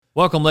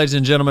Welcome, ladies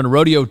and gentlemen,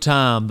 Rodeo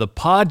Time, the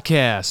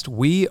podcast.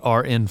 We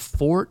are in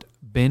Fort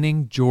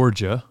Benning,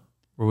 Georgia.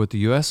 We're with the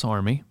U.S.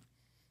 Army,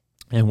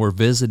 and we're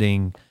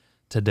visiting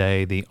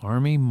today the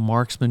Army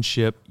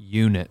Marksmanship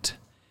Unit,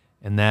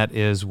 and that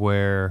is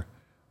where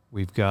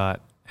we've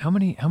got how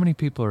many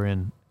people are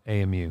in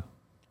AMU?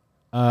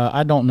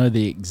 I don't know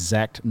the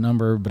exact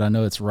number, but I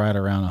know it's right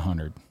around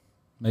 100,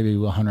 maybe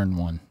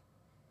 101.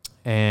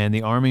 And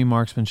the Army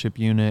Marksmanship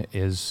Unit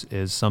is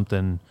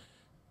something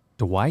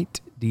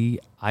Dwight D.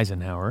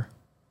 Eisenhower.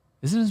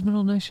 Isn't his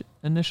middle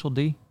initial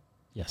D?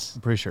 Yes.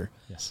 I'm pretty sure.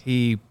 Yes.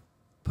 He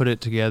put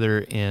it together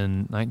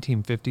in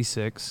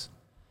 1956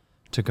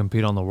 to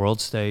compete on the world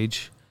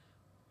stage,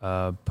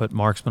 put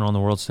marksmen on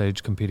the world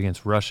stage, compete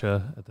against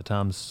Russia, at the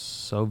time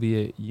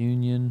Soviet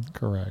Union.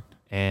 Correct.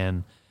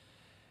 And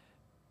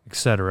et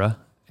cetera.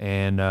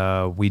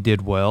 And we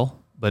did well,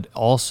 but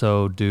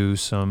also do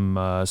some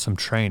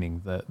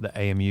training. The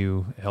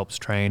AMU helps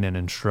train and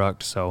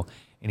instruct. So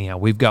anyhow,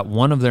 we've got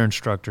one of their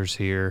instructors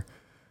here.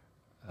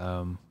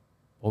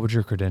 What would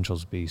your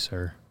credentials be,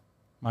 sir?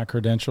 My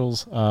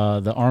credentials,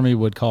 the Army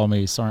would call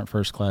me Sergeant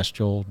First Class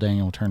Joel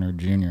Daniel Turner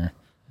Jr.,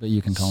 but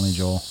you can call me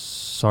Joel.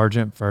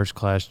 Sergeant First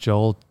Class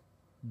Joel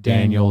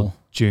Daniel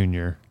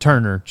Jr.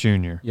 Turner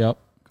Jr. Yep.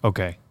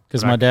 Okay.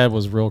 Because my dad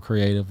was real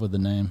creative with the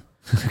name.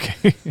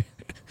 Okay.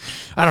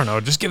 I don't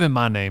know. Just give him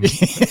my name.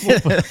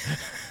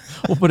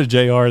 We'll put a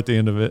JR at the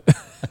end of it.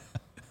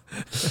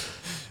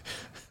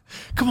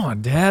 Come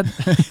on, Dad.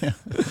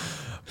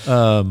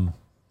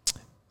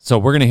 So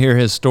we're going to hear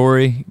his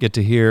story, get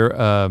to hear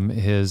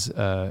his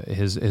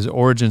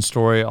origin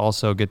story,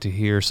 also get to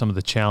hear some of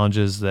the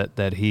challenges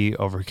that he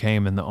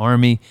overcame in the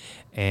Army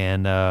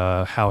and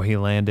how he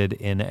landed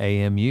in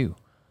AMU.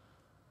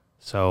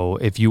 So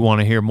if you want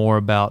to hear more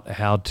about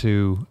how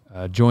to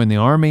join the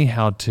Army,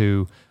 how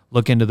to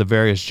look into the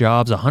various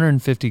jobs,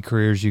 150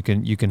 careers you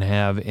can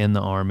have in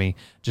the Army,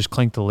 just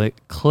click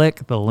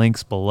the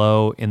links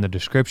below in the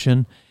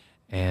description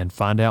and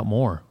find out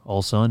more.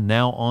 All son,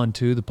 now on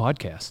to the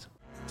podcast.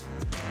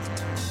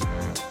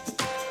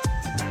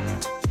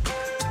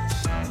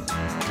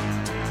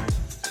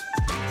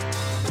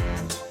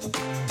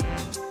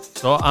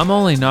 So I'm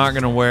only not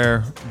going to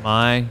wear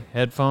my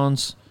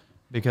headphones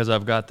because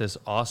I've got this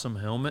awesome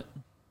helmet.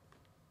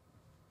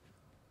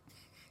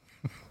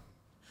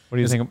 What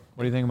do you think?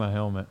 What do you think of my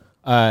helmet?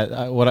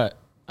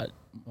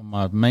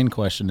 My main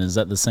question is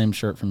that the same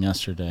shirt from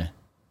yesterday?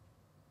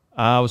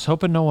 I was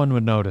hoping no one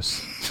would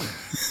notice.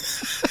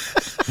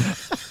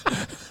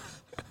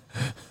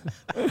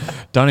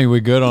 Donnie, we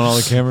good on all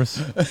the cameras?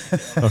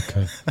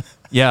 Okay.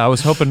 Yeah, I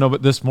was hoping no,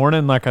 but this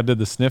morning, like I did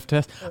the sniff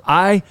test,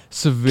 I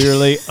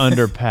severely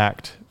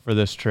underpacked for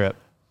this trip.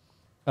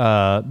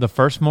 The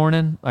first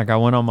morning, like I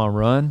went on my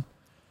run,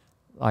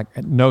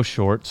 like no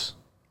shorts.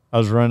 I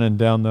was running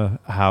down the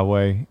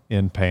highway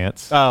in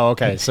pants. Oh,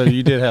 okay. So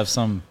you did have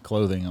some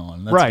clothing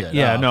on. That's right. Good.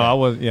 Yeah. Oh, okay. No, I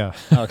was. Yeah.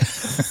 Okay.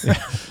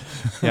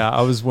 Yeah.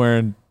 I was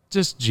wearing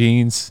just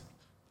jeans,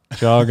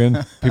 jogging.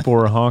 People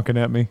were honking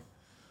at me.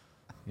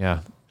 Yeah.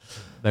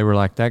 They were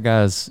like, that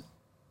guy's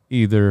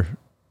either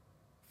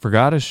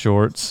forgot his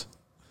shorts,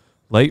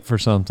 late for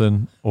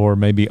something, or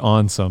maybe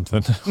on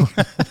something.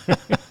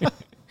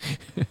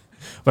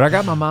 But I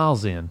got my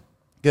miles in.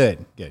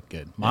 Good.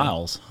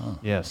 Miles. Huh.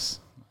 Yes.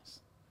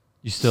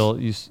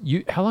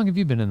 You how long have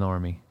you been in the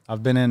Army?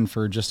 I've been in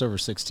for just over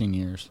 16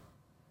 years.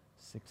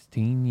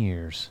 16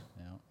 years.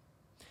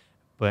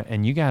 Yeah.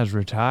 And you guys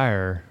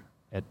retire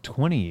at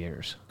 20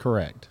 years.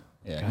 Correct.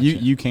 Yeah. Gotcha.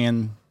 You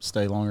can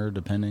stay longer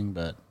depending,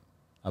 but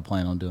I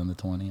plan on doing the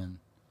 20 and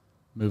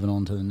moving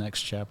on to the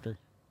next chapter.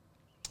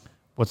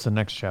 What's the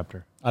next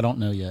chapter? I don't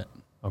know yet.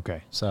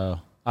 Okay. So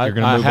You're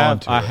going to move on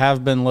to it. I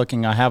have been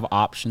looking. I have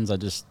options. I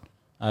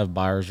have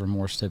buyer's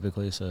remorse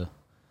typically, so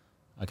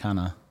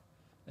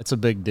it's a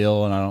big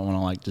deal, and I don't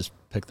want to just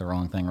pick the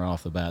wrong thing right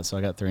off the bat. So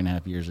I got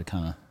 3.5 years to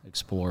kind of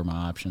explore my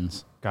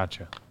options.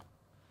 Gotcha.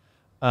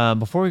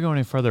 Before we go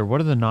any further, what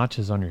are the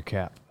notches on your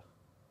cap?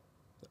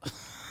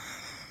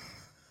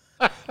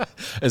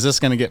 Is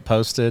this going to get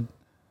posted?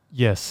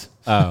 Yes.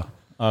 Oh,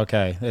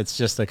 okay. It's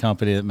just a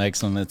company that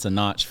makes them. It's a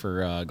notch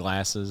for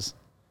glasses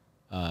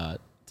to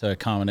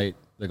accommodate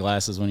the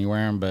glasses when you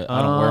wear them, but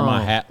I don't wear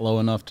my hat low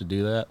enough to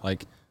do that.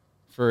 Like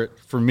for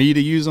me to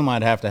use them,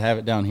 I'd have to have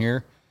it down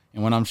here.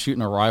 And when I'm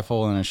shooting a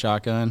rifle and a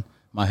shotgun,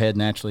 my head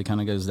naturally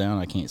kind of goes down.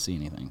 I can't see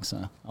anything,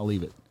 so I'll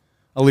leave it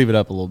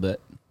up a little bit.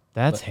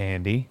 That's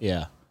handy.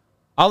 Yeah.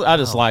 I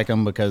just like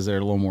them because they're a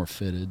little more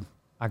fitted.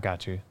 I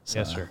got you. So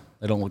yes, sir.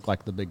 They don't look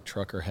like the big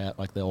trucker hat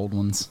like the old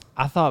ones.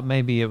 I thought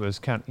maybe it was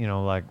kind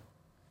of, like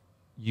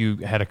you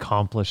had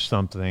accomplished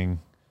something,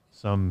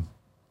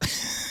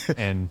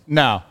 and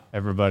no,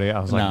 everybody, I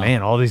was like,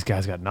 man, all these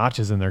guys got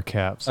notches in their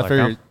caps. I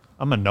figured,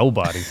 I'm a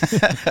nobody.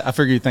 I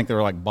figured you'd think they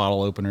were like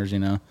bottle openers,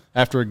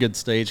 After a good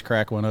stage,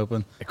 crack one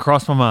open. It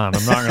crossed my mind.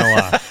 I'm not going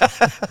to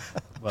lie.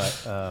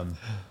 But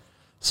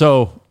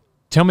so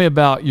tell me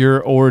about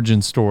your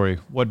origin story.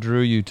 What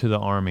drew you to the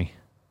Army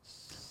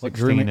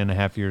 16 and a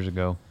half years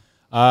ago?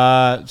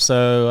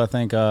 So I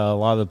think a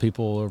lot of the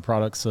people are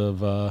products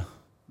of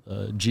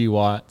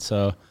GWAT.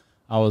 So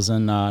I was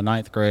in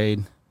ninth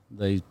grade.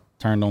 They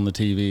turned on the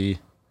TV,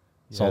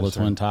 saw the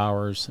Twin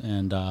Towers,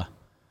 and I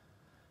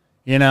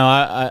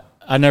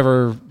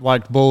never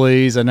liked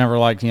bullies. I never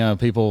liked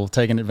people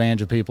taking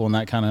advantage of people, and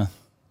that kind of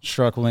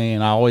struck me.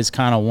 And I always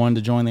kind of wanted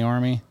to join the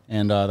Army,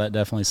 and that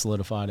definitely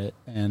solidified it.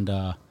 And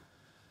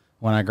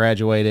when I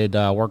graduated,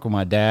 I worked with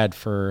my dad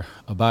for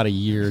about a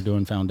year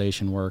doing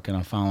foundation work, and I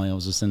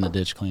was just in the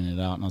ditch cleaning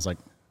it out, and I was like,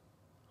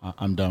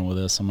 I'm done with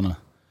this.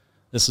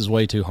 This is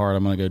way too hard.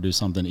 I'm gonna go do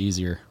something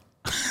easier.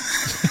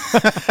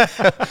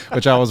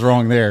 Which I was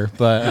wrong there,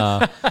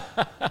 but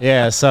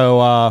so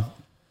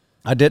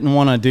I didn't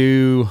want to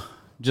do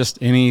just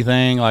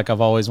anything. Like, I've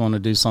always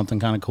wanted to do something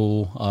kind of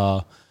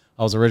cool.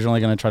 I was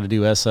originally going to try to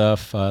do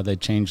SF. They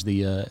changed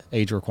the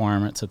age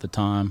requirements at the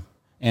time.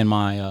 And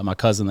my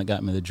cousin that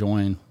got me to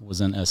join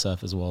was in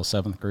SF as well,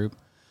 7th group.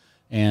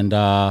 And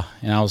I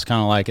was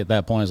kind of like, at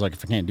that point, I was like,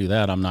 if I can't do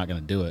that, I'm not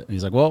going to do it. And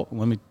he's like, well,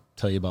 let me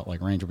tell you about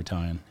like Ranger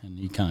Battalion. And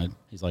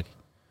he's like,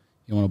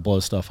 you want to blow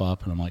stuff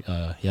up? And I'm like,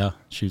 yeah,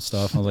 shoot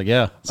stuff. I was like,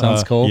 yeah,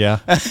 sounds cool. Yeah.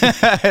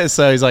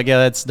 So he's like, yeah,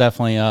 that's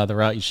definitely the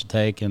route you should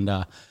take. And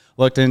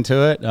looked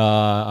into it.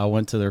 I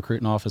went to the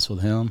recruiting office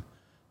with him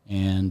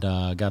and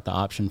got the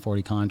option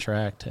 40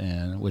 contract,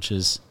 and which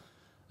is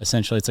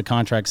essentially, it's a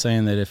contract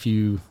saying that if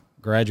you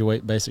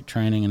graduate basic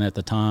training and at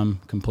the time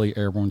complete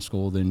airborne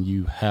school, then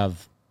you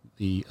have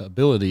the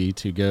ability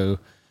to go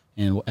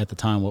and at the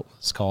time what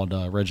was called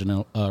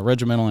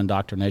Regimental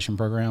Indoctrination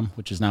Program,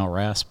 which is now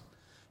RASP.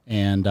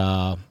 And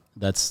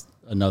that's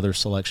another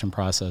selection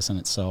process in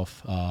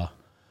itself. I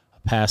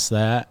passed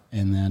that,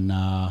 and then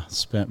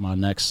spent my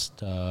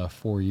next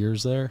 4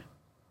 years there.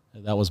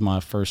 That was my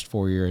first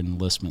 4-year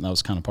enlistment. That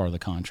was kind of part of the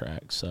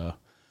contract. So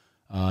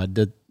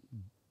did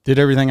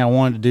everything I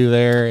wanted to do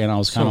there, and I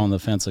was kind of on the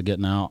fence of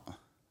getting out.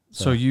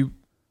 So you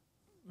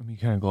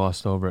kind of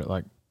glossed over it.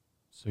 Like,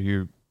 so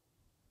you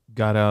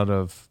got out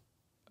of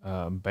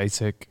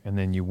basic, and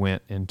then you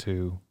went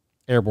into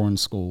airborne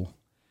school.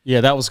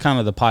 Yeah, that was kind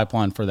of the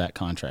pipeline for that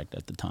contract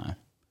at the time.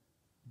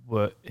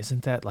 What,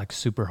 isn't that like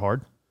super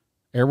hard?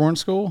 Airborne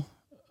school?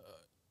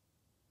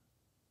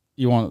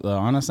 You want the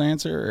honest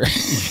answer?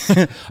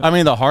 I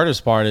mean, the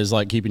hardest part is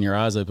like keeping your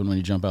eyes open when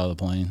you jump out of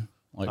the plane.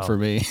 Like for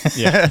me,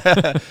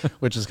 yeah,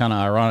 which is kind of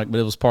ironic, but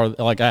it was part of,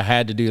 like, I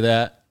had to do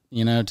that,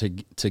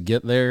 to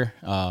get there.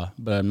 But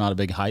I'm not a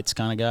big heights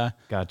kind of guy.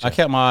 Gotcha. I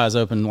kept my eyes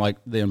open, like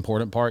the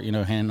important part,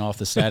 handing off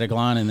the static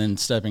line and then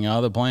stepping out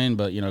of the plane.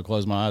 But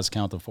close my eyes,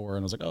 count to 4,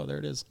 and I was like, oh, there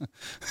it is.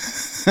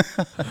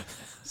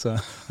 So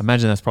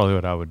imagine that's probably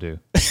what I would do.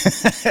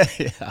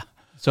 Yeah.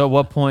 So at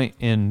what point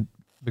in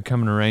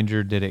becoming a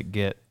Ranger did it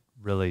get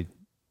really,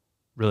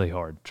 really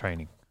hard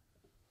training?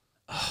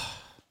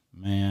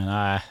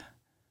 Man,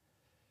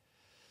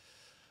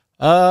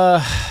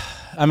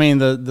 I mean,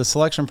 the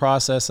selection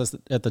process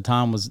at the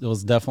time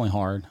was definitely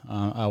hard.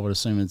 I would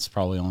assume it's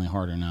probably only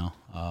harder now.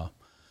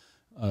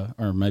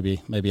 Or maybe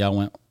I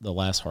went the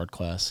last hard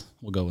class.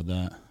 We'll go with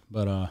that.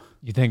 But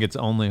you think it's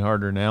only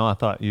harder now? I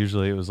thought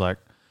usually it was like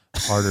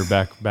harder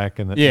back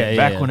in the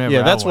whenever.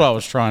 Yeah, that's what I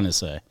was trying to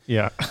say.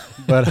 Yeah.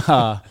 But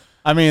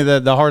I mean,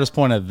 the hardest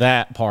point of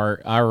that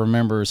part, I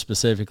remember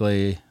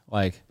specifically,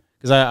 like,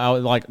 because I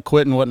like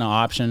quitting wasn't an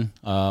option.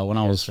 When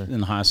I was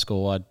in high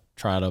school, I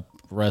tried up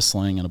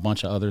wrestling and a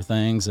bunch of other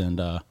things, and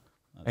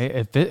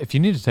hey, if you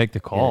need to take the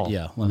call,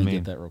 let me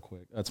get that real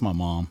quick. That's my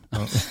mom.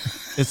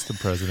 It's the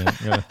president.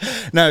 Yeah.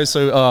 No,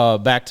 so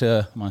back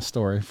to my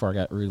story before I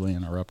got rudely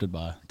interrupted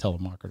by a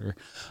telemarketer.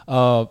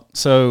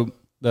 So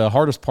the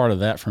hardest part of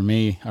that for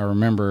me, I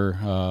remember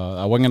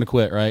I wasn't going to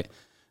quit, right?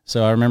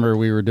 So I remember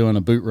we were doing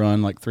a boot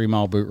run, like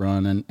 3-mile boot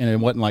run, and it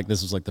wasn't like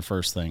this was like the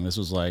first thing. This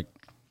was like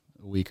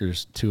a week or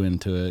two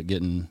into it,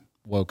 getting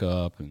woke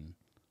up and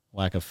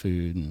lack of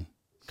food and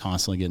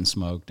constantly getting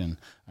smoked. And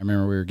I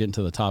remember we were getting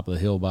to the top of the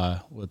hill by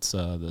what's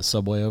the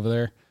subway over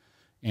there,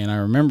 and I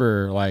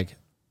remember like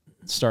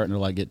starting to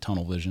like get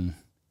tunnel vision,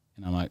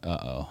 and I'm like,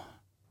 uh-oh.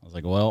 I was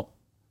like, well,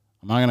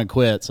 I'm not gonna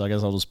quit, so I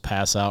guess I'll just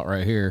pass out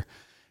right here.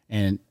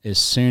 And as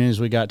soon as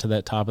we got to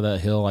that top of that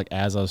hill, like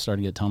as I was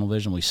starting to get tunnel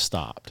vision, we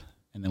stopped,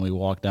 and then we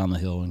walked down the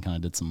hill and kind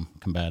of did some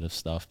combative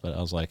stuff. But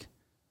I was like,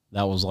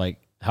 that was like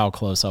how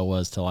close I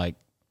was to like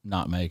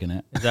not making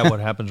it. Is that what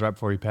happens right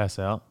before you pass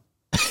out?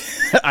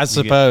 I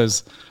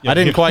suppose. I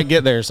didn't quite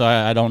get there, so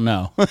I don't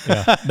know.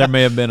 Yeah, there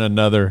may have been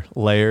another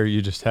layer.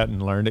 You just hadn't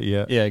learned it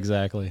yet. Yeah,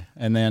 exactly.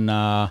 And then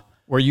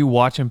were you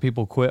watching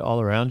people quit all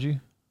around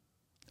you?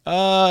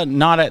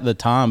 Not at the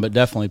time, but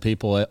definitely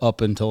people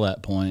up until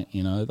that point.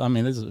 I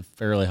mean, this is a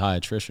fairly high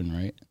attrition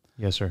rate.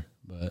 Yes, sir.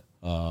 But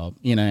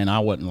and I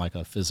wasn't like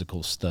a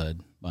physical stud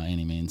by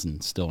any means,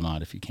 and still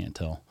not if you can't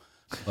tell.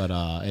 But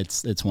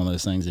it's one of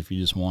those things. If you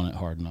just want it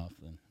hard enough,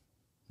 then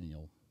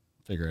you'll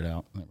figure it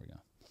out. There we go.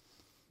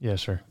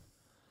 Yes, sir.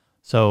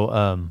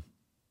 So,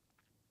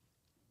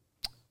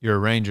 you're a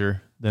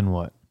Ranger, then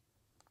what?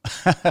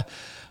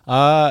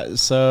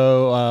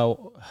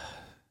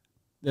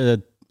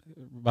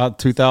 About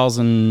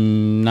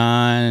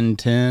 2009,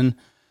 10,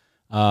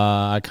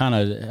 I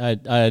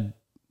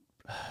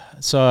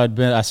So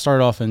I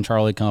started off in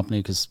Charlie Company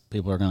because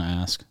people are going to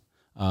ask.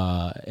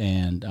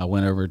 And I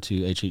went over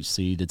to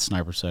HHC, did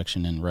sniper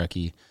section and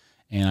recce.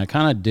 And I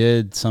kind of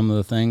did some of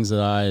the things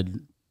that I had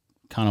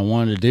kind of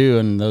wanted to do,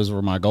 and those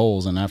were my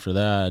goals. And after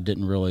that, I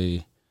didn't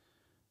really,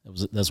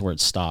 that's where it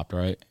stopped,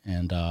 right?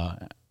 And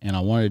I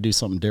wanted to do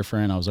something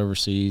different. I was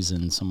overseas,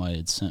 and somebody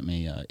had sent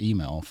me an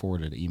email,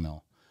 forwarded an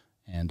email.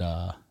 And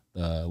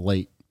the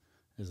late,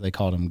 as they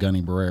called him,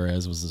 Gunny Barrera,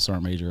 was the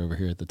sergeant major over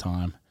here at the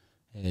time,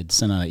 had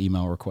sent out an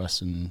email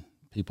requesting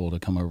people to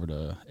come over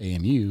to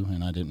AMU,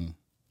 and I didn't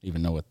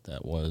even know what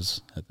that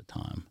was at the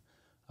time.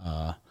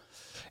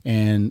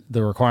 And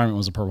the requirement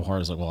was a Purple Heart. I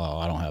was like, well,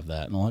 I don't have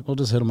that. And I'm like, well,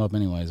 just hit them up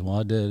anyways. Well,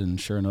 I did, and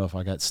sure enough,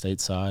 I got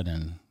stateside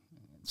and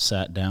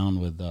sat down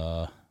with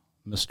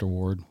Mr.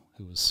 Ward,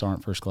 who was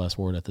Sergeant First Class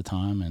Ward at the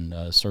time,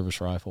 and service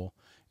rifle.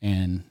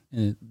 And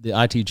the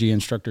ITG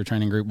instructor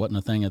training group wasn't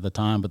a thing at the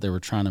time, but they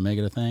were trying to make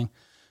it a thing.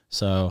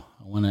 So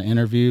I went to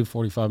interview.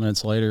 45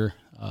 minutes later,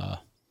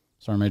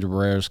 Sergeant Major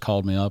Barreras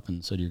called me up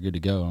and said, you're good to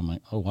go. I'm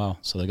like, oh, wow.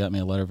 So they got me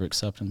a letter of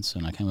acceptance,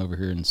 and I came over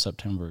here in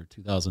September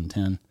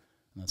 2010.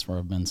 And that's where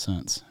I've been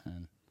since,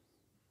 and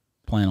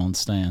plan on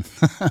staying,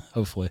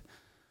 hopefully.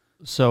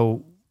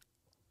 So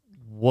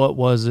what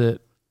was it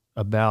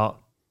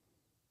about,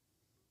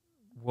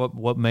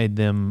 what made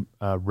them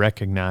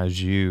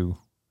recognize you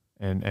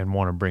and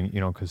want to bring,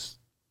 because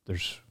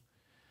there's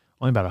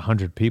only about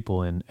 100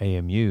 people in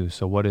AMU.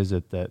 So what is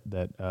it that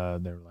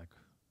they're like,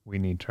 we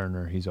need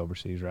Turner, he's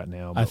overseas right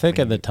now? I think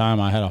at the time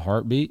I had a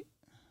heartbeat.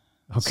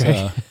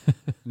 Okay. So,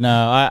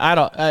 no, I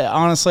don't.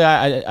 Honestly,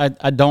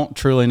 I don't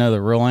truly know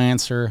the real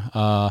answer.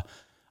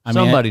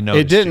 Somebody knows.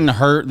 It didn't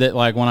hurt that,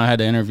 like, when I had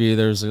to interview,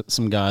 there's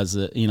some guys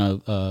that,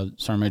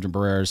 Sergeant Major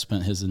Barrera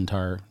spent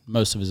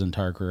most of his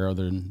entire career,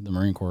 other than the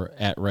Marine Corps,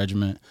 at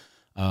regiment.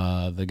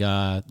 The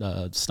guy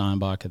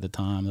Steinbach at the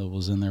time that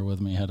was in there with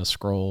me had a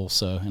scroll.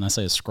 So, and I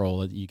say a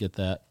scroll, you get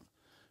that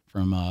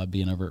from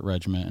being over at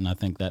regiment, and I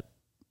think that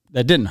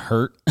didn't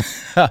hurt.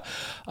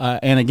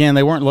 And again,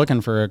 they weren't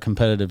looking for a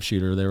competitive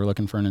shooter. They were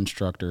looking for an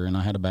instructor, and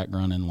I had a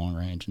background in long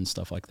range and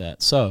stuff like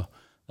that. So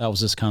that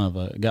was just kind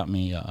of got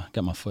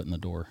my foot in the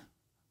door.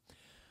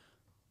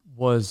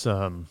 Was,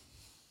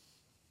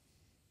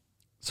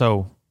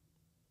 so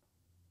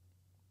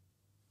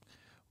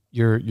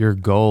your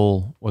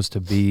goal was to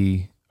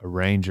be a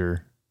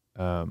Ranger.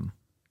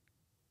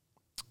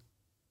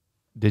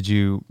 Did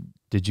you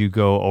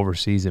go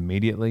overseas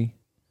immediately?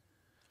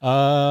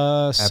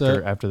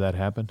 After that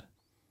happened?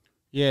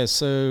 Yeah,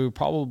 so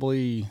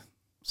probably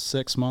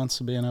 6 months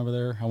of being over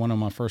there. I went on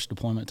my first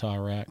deployment to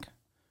Iraq,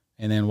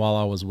 and then while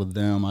I was with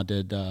them, I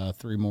did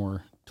 3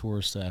 more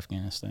tours to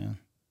Afghanistan.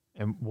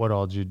 And what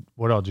all did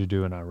you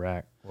do in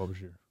Iraq? What was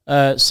your?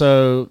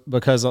 So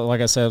because, like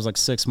I said, I was like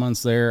 6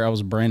 months there. I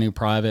was a brand new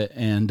private,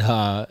 and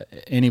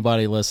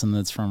anybody listening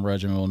that's from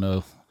regiment will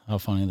know how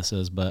funny this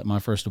is. But my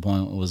first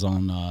deployment was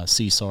on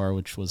CSAR,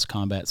 which was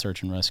Combat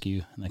Search and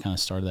Rescue, and they kind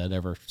of started that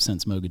ever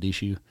since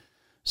Mogadishu.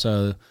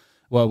 So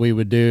what we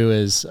would do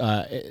is,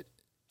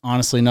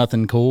 honestly,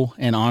 nothing cool.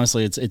 And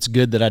honestly, it's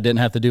good that I didn't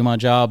have to do my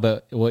job.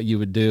 But what you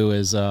would do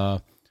is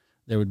there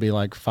would be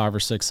like 5 or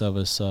 6 of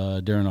us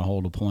during a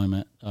whole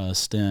deployment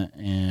stint,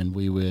 and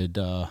we would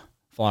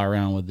fly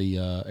around with the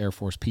Air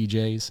Force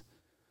PJs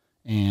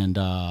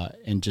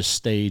and just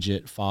stage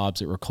at FOBs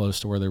that were close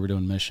to where they were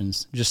doing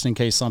missions, just in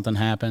case something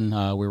happened.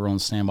 We were on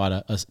standby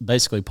to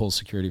basically pull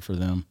security for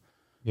them.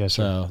 Yes,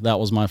 sir. So that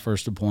was my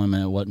first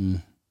deployment. It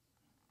wasn't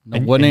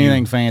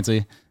anything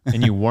fancy.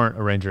 And you weren't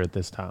a Ranger at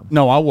this time?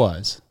 No, I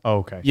was. Oh,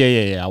 okay.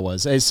 Yeah, I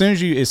was. As soon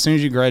as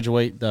you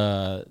graduate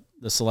the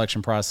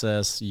selection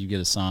process, you get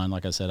assigned.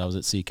 Like I said, I was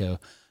at SECO.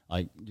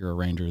 Like, you're a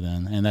Ranger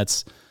then, and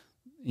that's,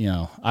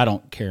 I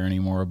don't care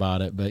anymore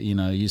about it. But it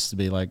used to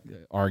be like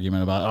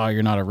argument about, oh,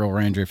 you're not a real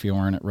Ranger if you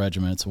weren't at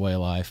regiment. It's a way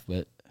of life.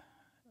 But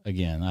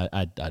again,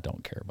 I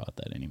don't care about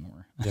that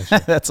anymore. Yes, sir.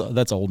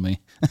 that's old me.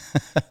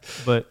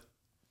 But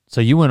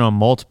so you went on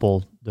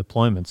multiple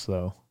deployments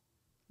though?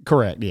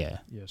 Correct. Yeah.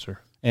 Yes, sir.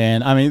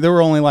 And I mean, there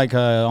were only like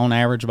on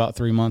average about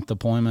 3-month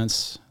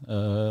deployments.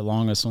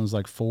 Longest one's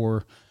like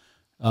 4.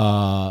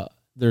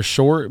 They're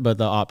short, but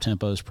the op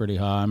tempo is pretty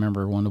high. I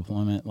remember one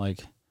deployment,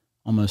 like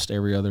almost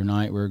every other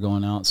night we were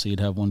going out. So you'd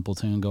have one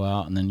platoon go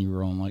out, and then you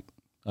were on like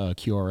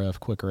QRF,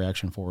 Quick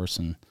Reaction Force,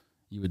 and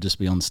you would just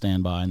be on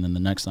standby. And then the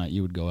next night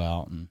you would go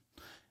out,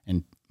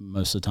 and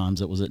most of the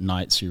times it was at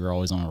night, so you're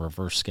always on a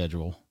reverse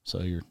schedule.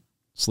 So you're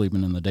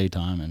sleeping in the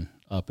daytime and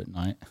up at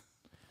night.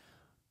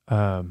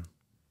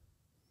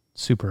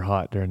 Super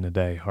hot during the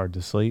day, hard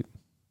to sleep,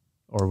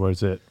 or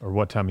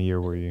what time of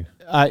year were you?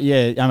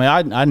 Yeah,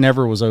 I mean, I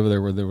never was over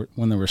there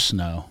when there was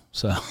snow.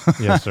 So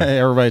yes, sir.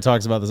 Everybody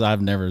talks about this.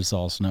 I've never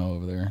saw snow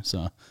over there,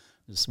 so it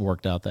just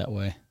worked out that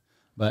way.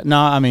 But no,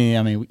 I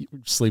mean, we're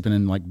sleeping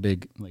in like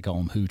big, they call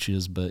them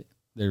hooches, but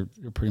they're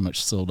pretty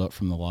much sealed up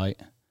from the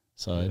light,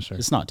 so yes,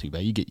 it's not too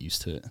bad. You get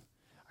used to it.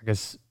 I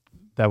guess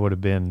that would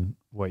have been,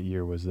 what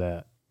year was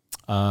that?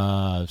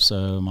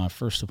 So my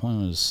first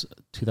deployment was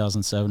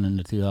 2007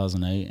 into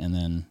 2008, and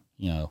then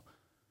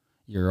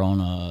you're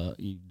on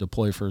you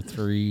deploy for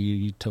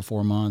 3 to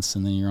 4 months,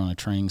 and then you're on a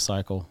training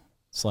cycle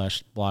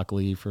 / block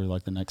leave for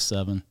like the next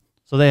 7.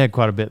 So they had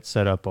quite a bit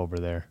set up over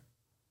there.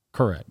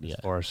 Correct. Yeah.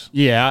 Of course.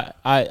 Yeah.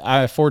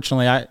 I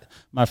fortunately,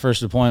 my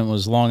first deployment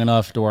was long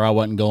enough to where I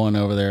wasn't going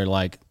over there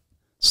like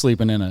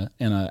sleeping in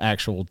a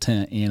actual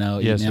tent, eating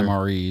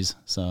MREs.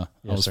 So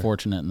I was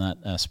fortunate in that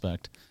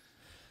aspect.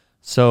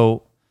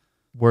 So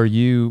were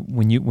you,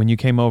 when you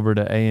came over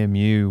to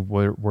AMU,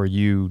 were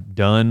you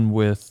done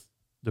with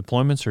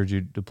deployments, or did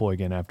you deploy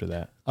again after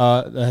that?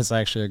 That's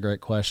actually a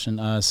great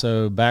question.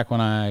 So back when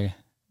I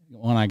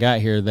got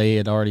here, they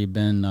had already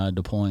been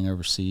deploying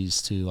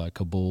overseas to like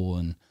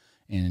Kabul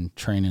and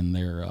training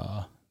their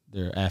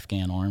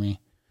Afghan army,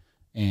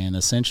 and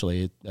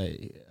essentially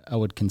I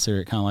would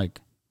consider it kind of like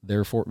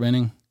their Fort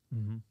Benning,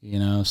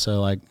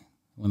 So like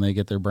when they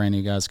get their brand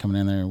new guys coming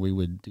in there, we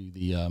would do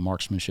the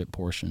marksmanship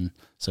portion.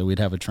 So we'd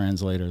have a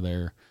translator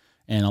there,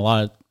 and a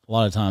lot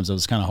of times it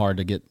was kind of hard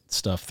to get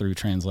stuff through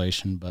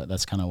translation, but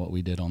that's kind of what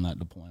we did on that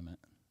deployment.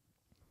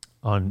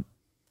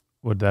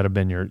 Would that have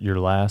been your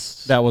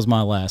last? That was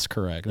my last,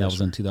 correct. That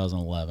was in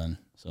 2011.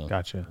 So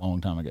gotcha. A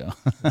long time ago.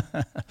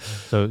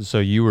 So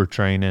you were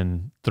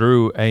training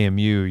through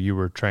AMU. You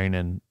were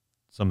training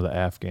some of the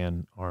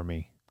Afghan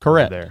army.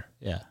 Correct. There.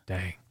 Yeah.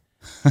 Dang.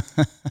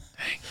 Dang.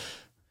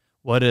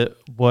 What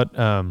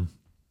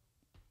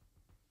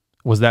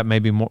was that?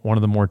 Maybe one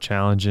of the more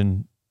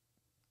challenging.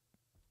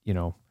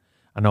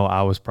 I know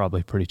I was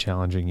probably pretty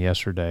challenging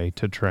yesterday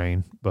to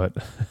train, but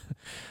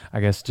I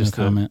guess just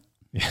no comment.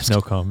 Yeah,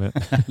 no comment.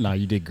 No,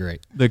 you did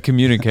great. The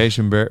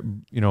communication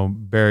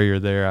barrier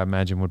there, I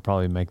imagine, would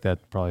probably make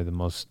that probably the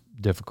most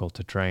difficult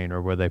to train.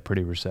 Or were they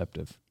pretty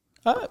receptive?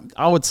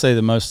 I would say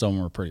that most of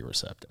them were pretty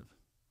receptive.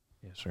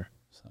 Yes, sir.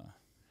 So,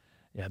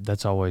 yeah,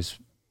 that's always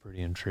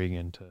pretty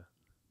intriguing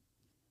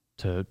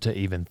to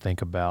even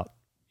think about,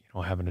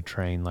 having to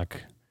train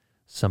like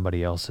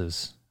somebody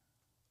else's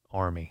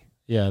army.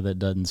 Yeah, that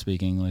doesn't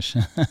speak English.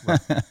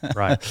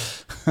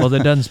 Right. Well,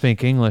 that doesn't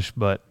speak English,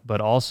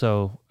 but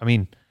also, I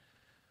mean,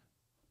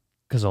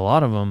 because a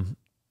lot of them,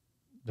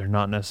 they're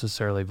not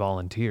necessarily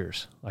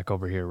volunteers like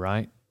over here,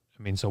 right?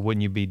 I mean, so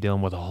wouldn't you be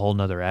dealing with a whole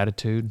nother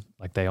attitude?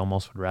 Like they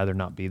almost would rather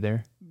not be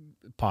there?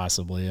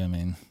 Possibly. I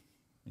mean,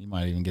 you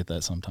might even get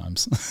that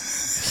sometimes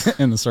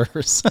in the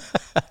service.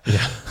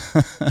 Yeah.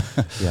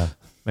 Yeah.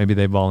 Maybe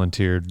they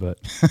volunteered, but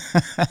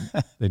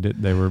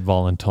they were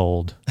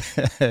voluntold.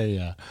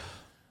 Yeah.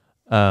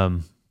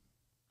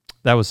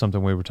 That was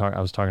something I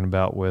was talking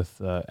about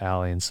with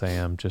Allie and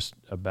Sam, just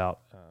about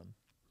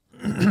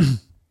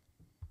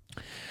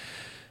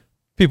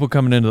people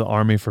coming into the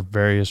Army for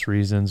various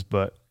reasons.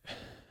 But,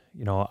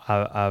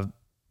 I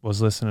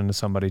was listening to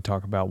somebody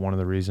talk about one of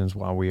the reasons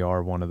why we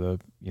are one of the,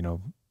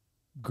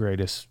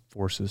 greatest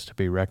forces to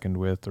be reckoned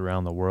with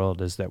around the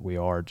world is that we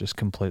are just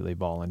completely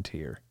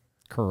volunteer.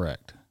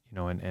 Correct.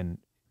 And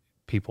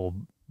people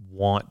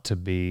want to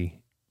be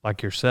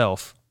like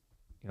yourself.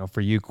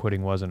 For you,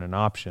 quitting wasn't an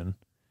option,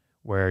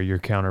 where your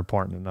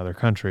counterpart in another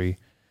country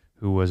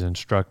who was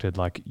instructed,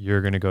 like,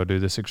 you're going to go do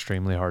this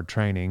extremely hard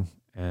training,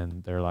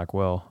 and they're like,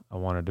 well, I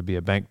wanted to be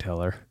a bank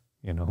teller.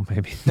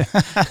 Maybe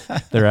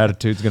their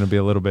attitude's going to be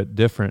a little bit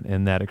different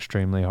in that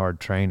extremely hard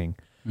training.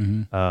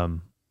 Mm-hmm.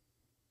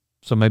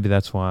 So maybe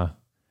that's why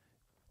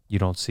you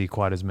don't see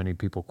quite as many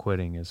people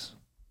quitting as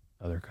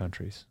other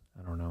countries.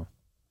 I don't know.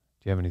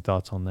 Do you have any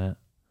thoughts on that?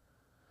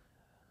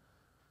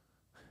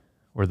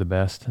 We're the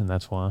best, and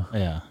that's why.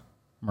 Yeah.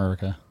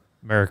 America.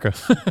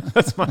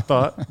 That's my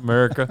thought.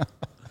 America.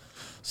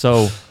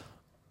 So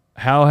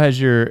how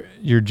has your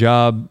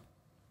job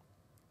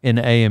in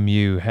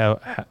AMU, how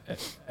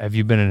have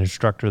you been an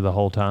instructor the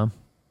whole time?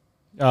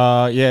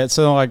 Yeah.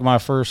 So like my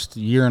first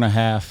year and a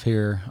half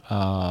here,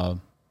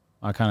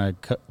 I kind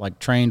of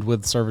trained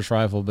with service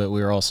rifle, but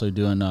we were also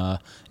doing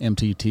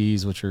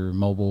MTTs, which are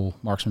mobile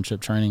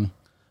marksmanship training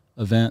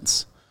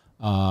events.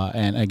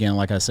 And again,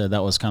 like I said,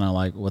 that was kind of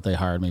like what they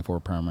hired me for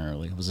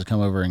primarily, was to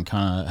come over and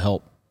kind of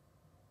help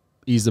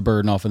ease the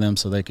burden off of them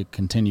so they could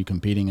continue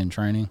competing and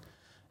training.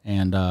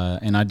 And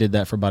I did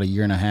that for about a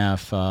year and a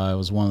half. I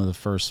was one of the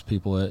first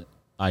people at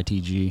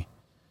ITG.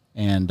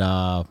 And,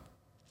 I'd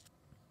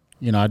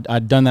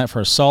done that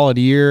for a solid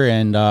year,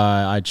 and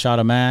I'd shot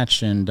a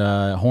match, and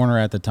Horner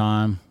at the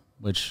time,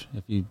 which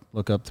if you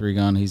look up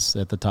 3-gun, he's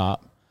at the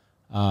top,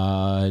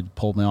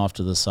 pulled me off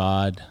to the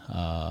side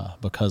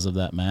because of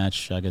that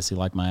match. I guess he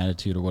liked my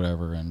attitude or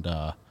whatever, and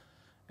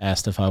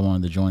asked if I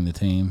wanted to join the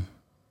team.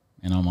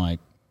 And I'm like,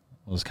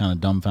 I was kind of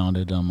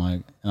dumbfounded.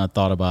 And I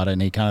thought about it,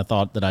 and he kind of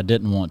thought that I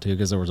didn't want to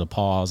because there was a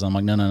pause. I'm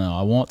like, no,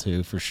 I want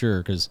to for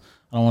sure, because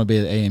I don't want to be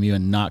at AMU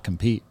and not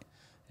compete.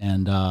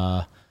 And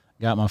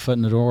got my foot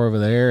in the door over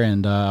there,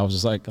 and I was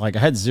just like I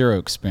had zero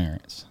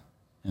experience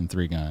in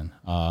 3-gun,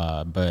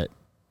 but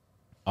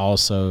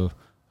also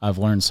I've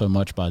learned so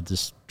much by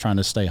just trying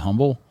to stay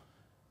humble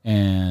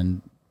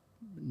and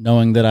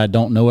knowing that I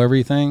don't know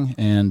everything,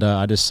 and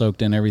I just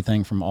soaked in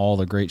everything from all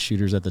the great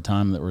shooters at the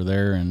time that were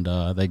there, and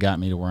they got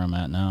me to where I'm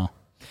at now.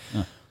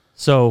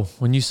 So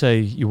when you say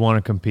you want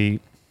to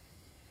compete,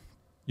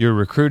 you're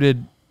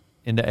recruited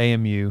into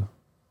AMU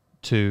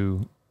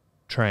to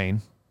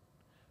train,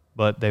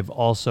 but they've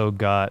also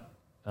got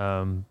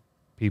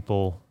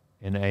people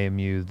in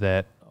AMU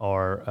that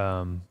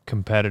are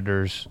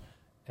competitors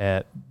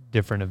at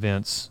different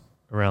events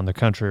around the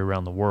country,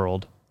 around the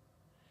world.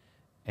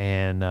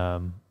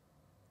 And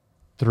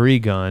Three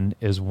Gun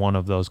is one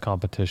of those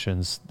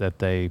competitions that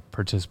they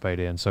participate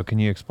in. So can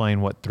you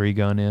explain what Three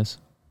Gun is?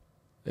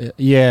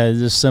 Yeah,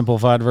 just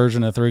simplified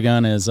version of Three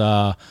Gun is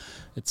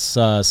it's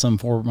some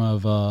form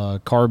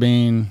of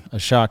carbine, a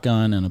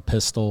shotgun, and a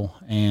pistol.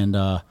 And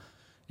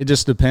it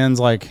just depends.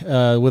 Like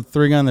with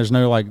Three Gun, there's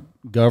no like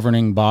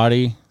governing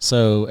body,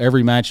 so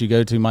every match you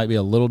go to might be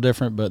a little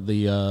different, but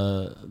the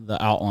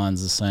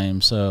outline's the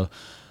same. So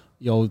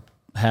you'll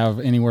have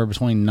anywhere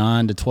between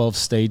 9 to 12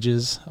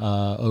 stages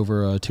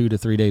over a 2 to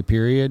 3 day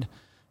period.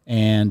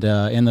 And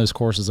in those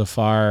courses of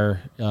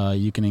fire,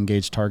 you can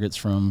engage targets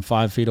from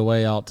 5 feet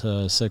away out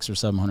to 600 or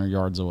 700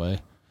 yards away.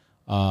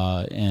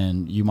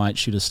 And you might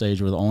shoot a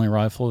stage with only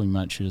rifle, you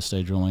might shoot a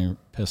stage with only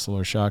pistol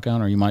or shotgun,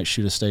 or you might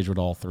shoot a stage with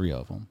all three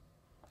of them.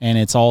 And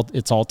it's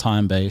all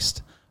time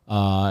based.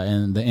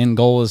 And the end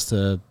goal is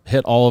to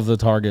hit all of the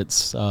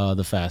targets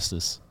the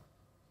fastest.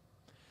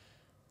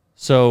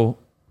 So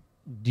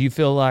do you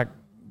feel like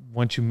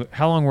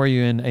how long were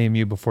you in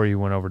AMU before you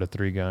went over to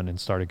Three Gun and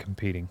started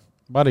competing?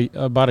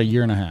 About a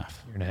year and a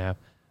half.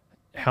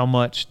 How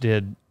much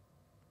did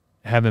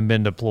having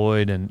been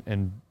deployed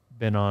and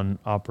been on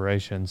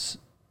operations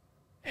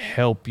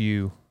help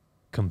you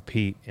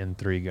compete in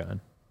Three Gun?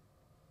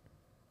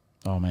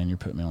 Oh man, you're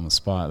putting me on the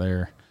spot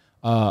there.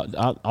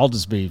 I'll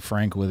just be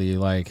frank with you.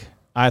 Like,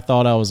 I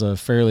thought I was a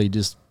fairly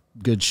just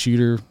good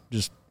shooter,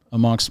 just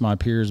amongst my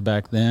peers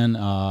back then.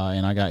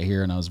 And I got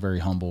here and I was very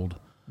humbled.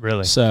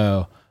 Really?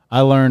 So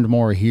I learned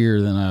more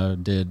here than I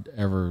did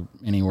ever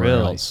anywhere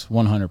else.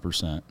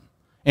 100%.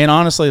 And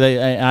honestly,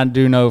 I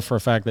do know for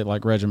a fact that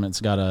like regiment's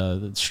got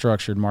a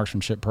structured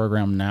marksmanship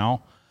program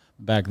now.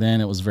 Back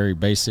then it was very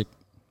basic,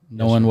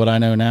 knowing what I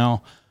know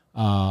now.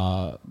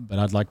 But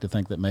I'd like to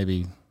think that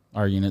maybe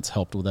our units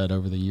helped with that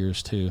over the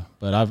years too.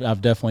 But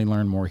I've definitely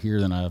learned more here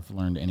than I've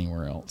learned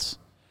anywhere else.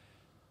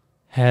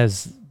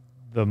 Has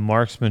the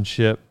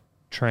marksmanship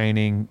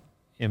training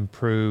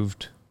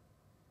improved?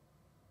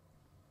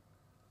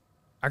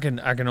 I can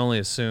only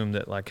assume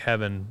that, like,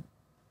 having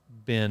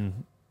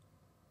been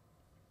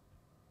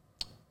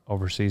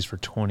overseas for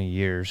 20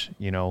 years,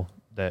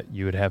 that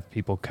you would have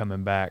people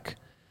coming back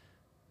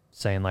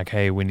saying like,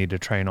 hey, we need to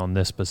train on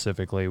this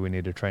specifically. We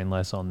need to train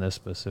less on this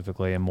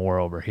specifically and more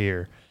over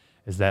here.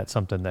 Is that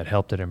something that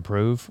helped it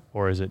improve,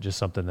 or is it just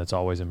something that's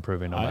always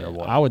improving no matter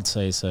what? I would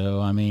say so.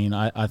 I mean,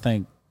 I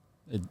think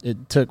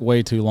it took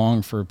way too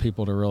long for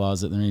people to realize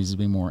that there needs to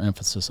be more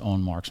emphasis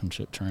on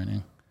marksmanship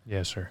training.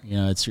 Yes, sir.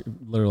 It's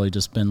literally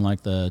just been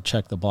like the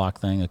check the block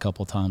thing a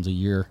couple times a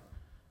year.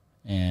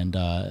 And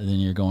then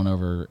you're going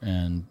over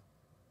and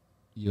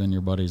you and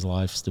your buddy's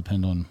lives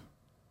depend on,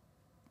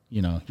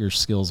 your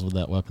skills with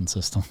that weapon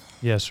system.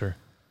 Yes, sir.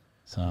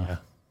 So, yeah.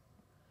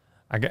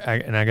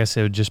 I guess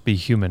it would just be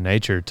human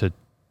nature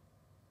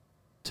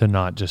to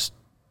not just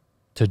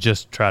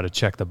try to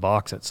check the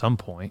box at some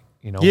point.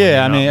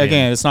 Yeah, I mean,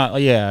 again, it's not.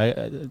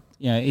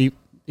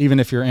 Even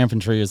if you're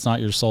infantry, it's not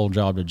your sole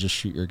job to just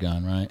shoot your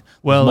gun, right?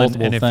 Well, there's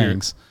multiple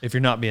things. If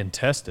you're not being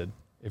tested,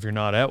 if you're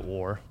not at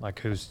war,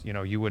 like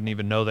you wouldn't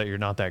even know that you're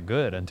not that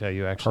good until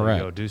you actually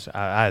go do.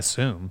 I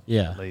assume.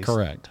 Yeah, at least.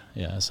 Correct.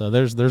 Yeah, so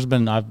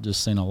I've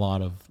just seen a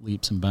lot of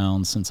leaps and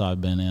bounds since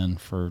I've been in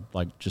for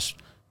like just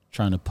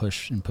trying to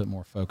push and put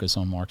more focus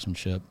on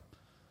marksmanship.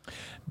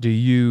 Do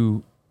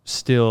you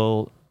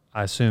still?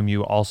 I assume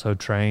you also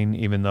train,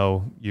 even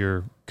though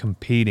you're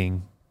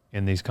competing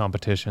in these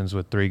competitions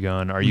with Three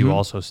Gun. Are you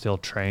also still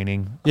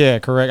training? Yeah,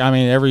 correct. I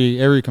mean,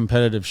 every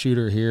competitive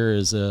shooter here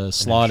is a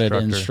slotted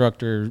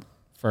instructor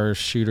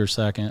first, shooter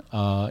second.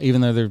 Even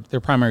though their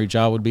primary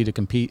job would be to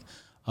compete,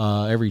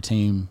 every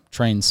team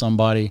trains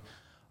somebody.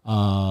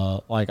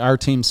 Like our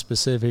team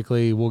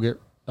specifically, we'll get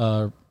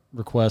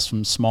requests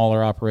from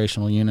smaller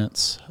operational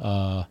units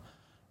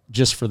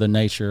just for the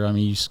nature. I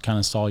mean, you kind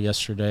of saw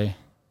yesterday,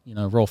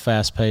 real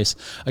fast pace.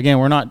 Again,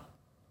 we're not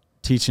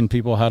teaching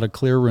people how to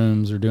clear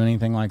rooms or do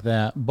anything like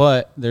that,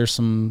 but there's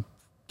some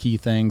key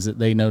things that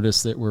they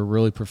notice that we're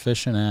really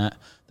proficient at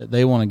that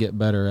they want to get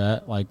better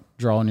at, like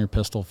drawing your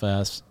pistol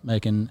fast,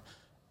 making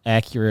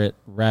accurate,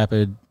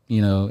 rapid,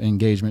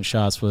 engagement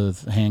shots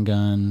with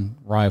handgun,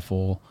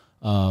 rifle,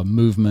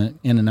 movement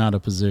in and out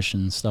of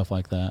position, stuff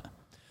like that.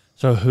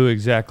 So who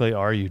exactly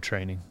are you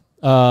training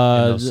in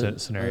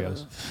those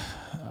scenarios?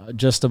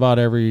 Just about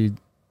every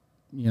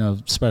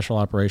special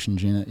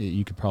operations unit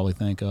you could probably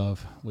think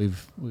of.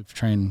 We've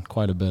trained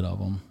quite a bit of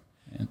them.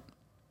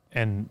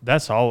 And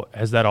that's all.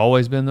 Has that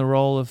always been the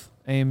role of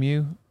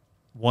AMU?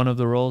 One of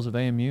the roles of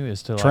AMU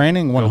is to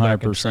training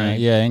 100%.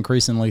 Yeah,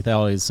 increasing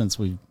lethality since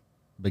we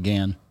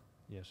began.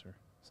 Yes, sir.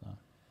 So,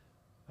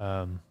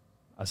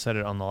 I said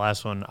it on the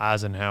last one.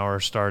 Eisenhower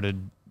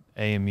started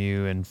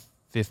AMU in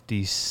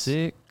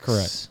 56.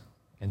 Correct.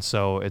 And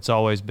so it's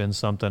always been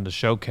something to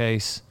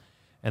showcase,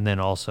 and then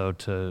also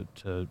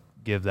to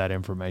give that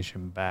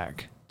information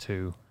back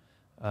to,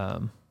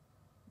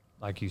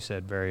 like you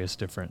said, various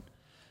different.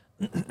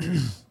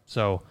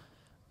 So,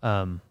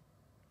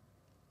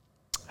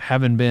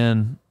 having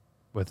been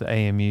with the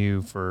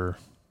AMU for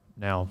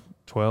now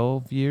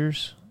 12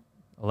 years,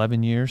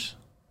 11 years.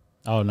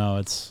 Oh no,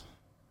 I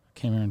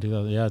came here in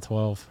 2000. Yeah,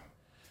 12.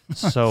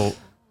 So,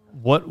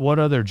 what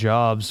other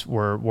jobs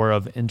were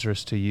of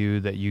interest to you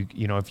that you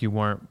know, if you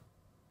weren't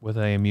with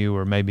AMU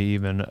or maybe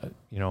even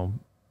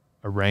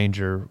a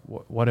ranger,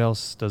 what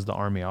else does the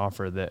Army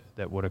offer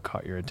that would have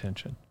caught your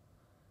attention?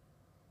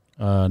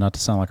 Not to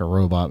sound like a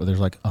robot, but there's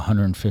like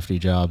 150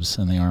 jobs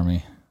in the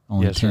Army.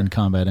 Only Yes, 10 sir.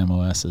 combat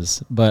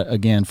MOSs. But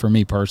again, for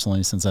me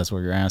personally, since that's what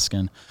you're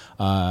asking,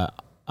 I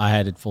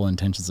had full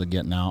intentions of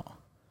getting out.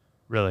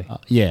 Really?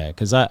 Yeah,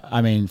 because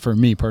I mean, for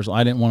me personally,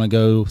 I didn't want to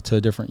go to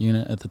a different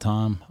unit at the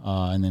time.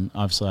 And then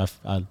obviously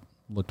I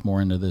looked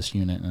more into this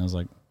unit, and I was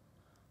like,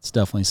 it's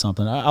definitely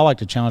something. I like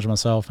to challenge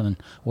myself, and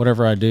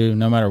whatever I do,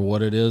 no matter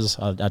what it is,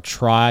 I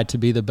try to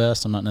be the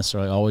best. I'm not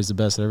necessarily always the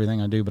best at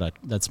everything I do, but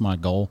that's my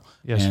goal.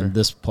 Yes, and sir.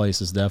 this place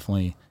has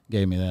definitely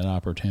gave me that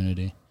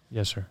opportunity.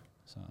 Yes, sir.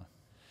 So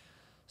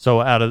So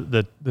out of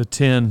the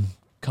 10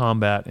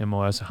 combat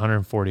MOS,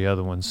 140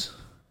 other ones,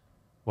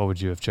 what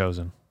would you have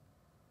chosen?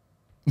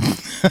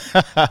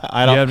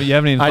 I don't. You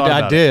haven't even thought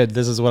about I it. did.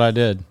 This is what I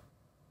did.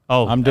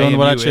 Oh, I'm doing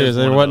what I AMU choose. is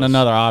There one of wasn't those.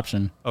 another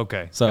option.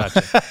 Okay, So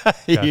gotcha.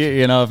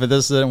 you know, if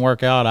this didn't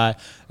work out,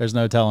 there's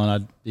no telling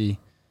I'd be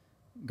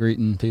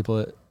greeting people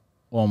at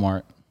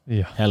Walmart.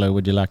 Yeah. Hello,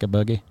 would you like a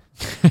buggy?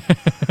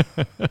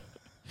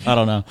 I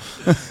don't know.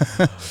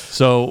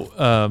 So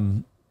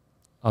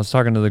I was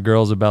talking to the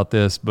girls about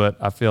this, but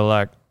I feel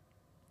like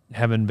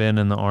having been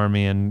in the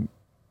Army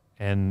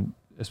and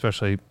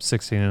especially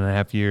 16 and a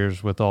half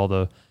years with all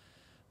the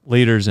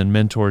leaders and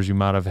mentors you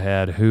might have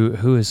had,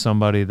 who is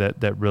somebody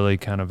that really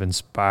kind of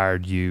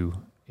inspired you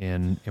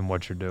in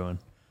what you're doing?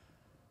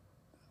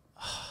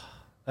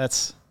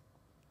 That's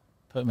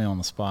put me on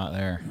the spot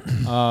there.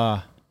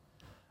 I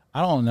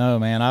don't know,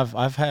 man.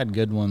 I've had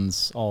good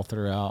ones all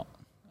throughout.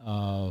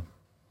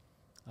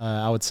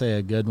 I would say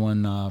a good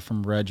one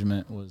from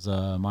regiment was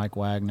Mike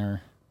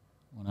Wagner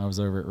when I was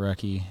over at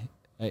Recce.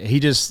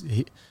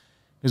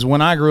 Because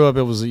when I grew up,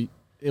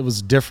 it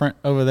was different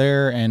over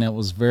there, and it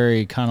was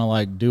very kind of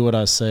like do what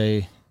I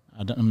say.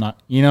 I'm not,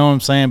 you know what I'm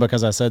saying,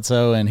 because I said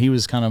so. And he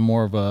was kind of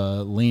more of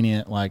a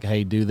lenient, like,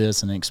 hey, do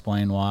this and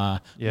explain why.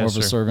 Yes, more of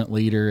a sir. servant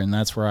leader, and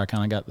that's where I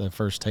kind of got the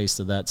first taste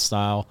of that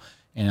style.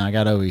 And I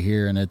got over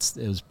here, and it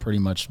was pretty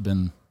much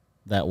been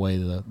that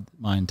way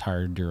my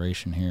entire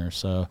duration here.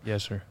 So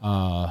Yes, sir.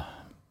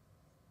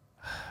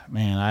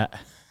 man,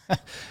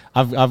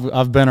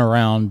 I've been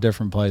around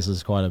different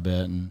places quite a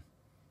bit, and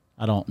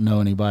I don't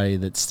know anybody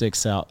that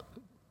sticks out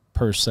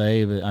per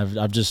se, but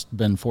I've just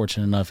been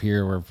fortunate enough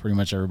here where pretty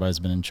much everybody's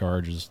been in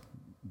charge has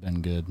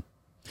been good.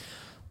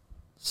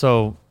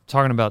 So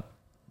talking about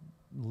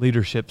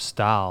leadership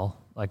style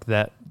like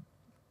that,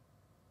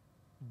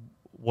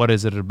 what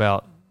is it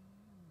about?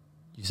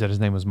 You said his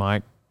name was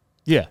Mike.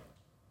 Yeah.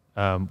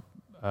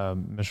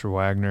 Mr.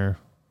 Wagner.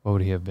 What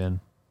would he have been?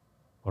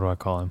 What do I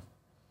call him?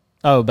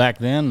 Oh, back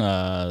then,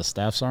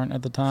 staff sergeant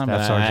at the time.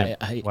 Staff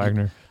Sergeant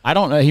Wagner. I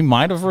don't know. He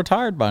might have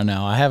retired by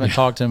now. I haven't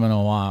talked to him in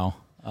a while.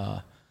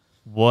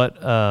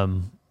 What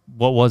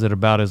was it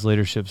about his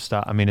leadership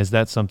style? I mean, is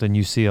that something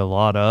you see a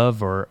lot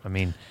of, or I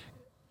mean,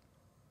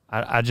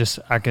 I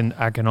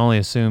can only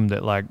assume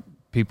that like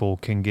people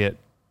can get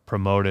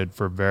promoted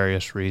for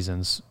various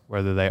reasons,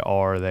 whether they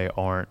are or they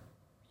aren't,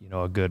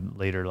 a good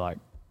leader like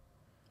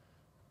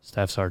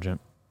Staff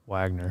Sergeant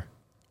Wagner.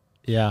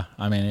 Yeah,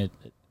 I mean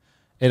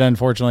it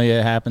unfortunately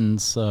it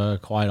happens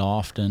quite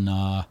often.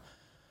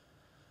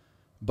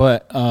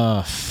 But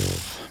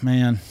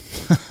man,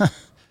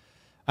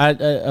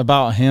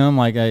 about him,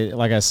 like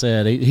I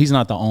said, he's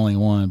not the only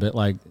one. But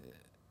like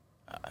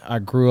I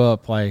grew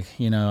up like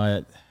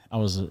I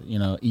was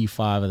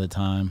E5 at the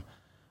time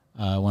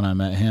when I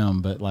met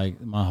him. But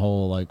like my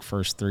whole like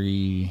first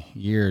 3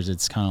 years,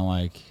 it's kind of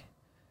like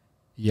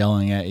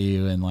yelling at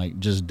you and like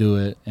just do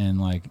it.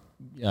 And like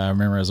I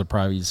remember as a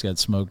private, you just got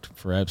smoked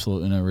for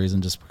absolutely no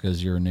reason just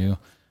because you're new.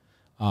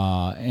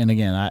 And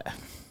again,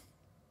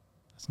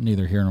 it's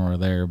neither here nor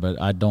there,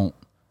 but I don't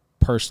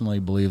personally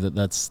believe that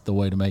that's the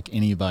way to make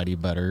anybody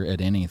better at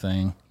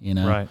anything,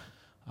 Right.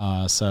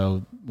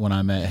 So when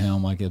I met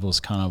him, like it was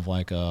kind of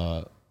like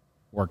a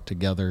work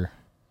together,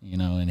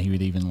 and he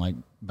would even like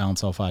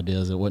bounce off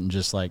ideas. It wasn't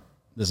just like,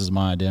 this is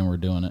my idea and we're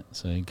doing it.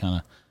 So he kind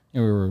of,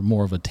 we were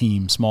more of a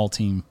team, small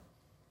team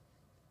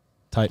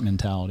type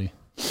mentality.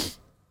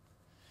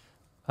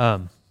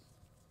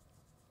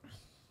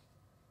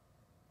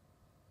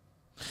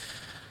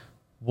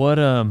 What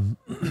are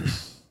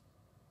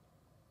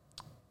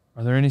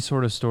there any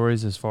sort of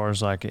stories as far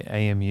as like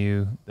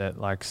AMU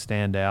that like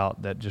stand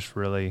out that just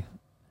really,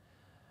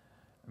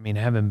 I mean,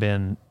 having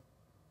been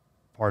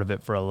part of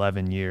it for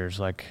 11 years,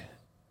 like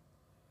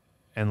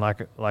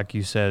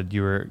you said,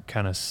 you were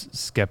kind of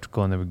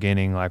skeptical in the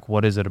beginning. Like,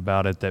 what is it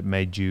about it that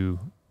made you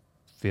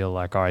feel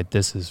like, all right,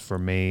 this is for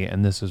me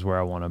and this is where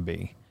I want to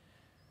be?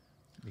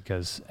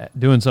 because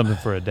doing something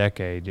for a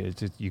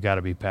decade, you got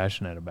to be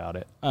passionate about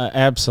it.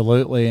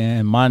 Absolutely.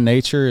 And my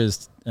nature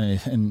is,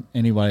 and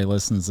anybody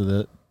listens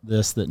to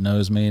this that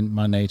knows me,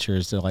 my nature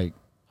is to like,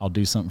 I'll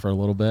do something for a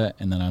little bit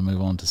and then I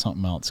move on to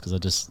something else. Cause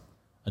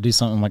I do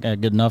something like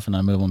good enough and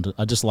I move on to,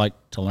 I just like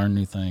to learn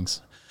new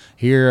things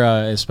here.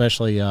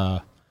 Especially,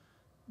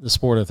 the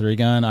sport of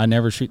 3-gun, I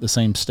never shoot the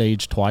same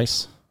stage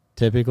twice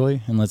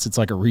typically, unless it's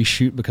like a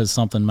reshoot because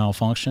something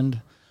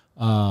malfunctioned.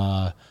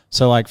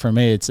 So like for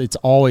me, it's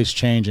always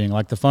changing.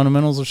 Like the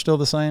fundamentals are still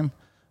the same,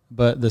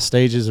 but the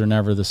stages are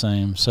never the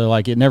same. So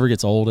like it never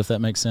gets old, if that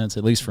makes sense,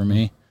 at least for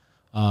me.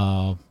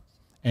 And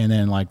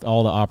then like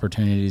all the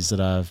opportunities that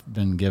I've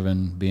been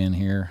given being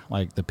here,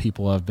 like the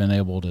people I've been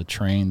able to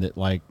train that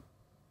like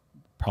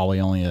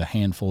probably only a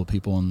handful of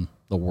people in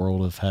the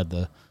world have had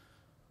the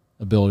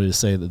ability to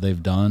say that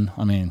they've done.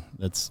 I mean,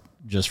 that's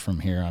just from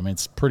here. I mean,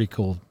 it's pretty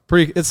cool.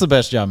 It's the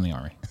best job in the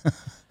Army.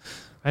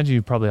 And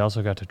you probably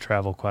also got to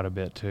travel quite a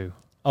bit too.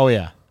 Oh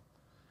yeah.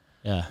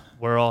 Yeah.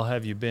 Where all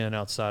have you been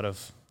outside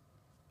of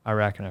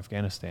Iraq and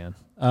Afghanistan?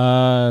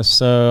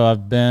 So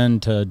I've been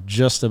to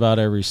just about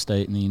every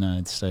state in the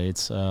United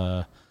States.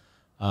 Probably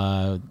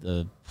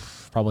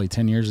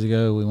 10 years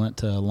ago, we went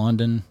to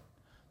London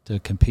to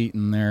compete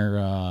in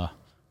their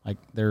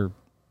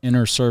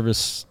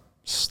inter-service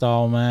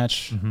style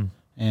match,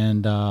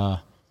 and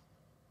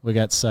we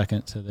got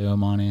second to the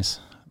Omanis,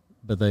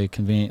 but they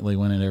conveniently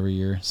win it every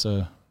year.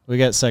 So we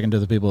got second to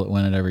the people that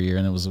win it every year,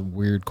 and it was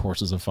weird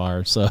courses of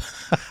fire. So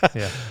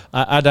yeah,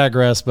 I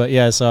digress. But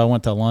yeah, so I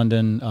went to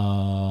London.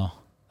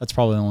 That's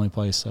probably the only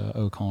place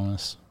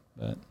OCONUS,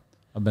 but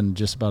I've been to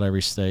just about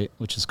every state,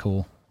 which is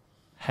cool.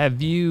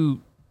 Have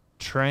you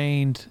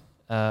trained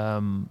a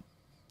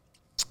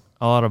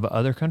lot of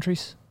other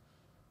countries?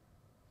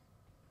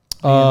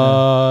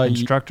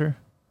 Instructor?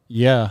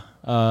 Yeah.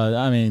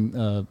 I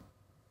mean,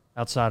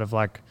 outside of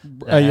like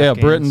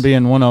Britain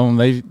being one of them.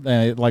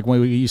 They like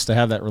when we used to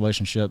have that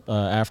relationship.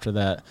 After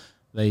that,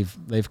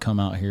 they've come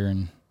out here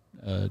and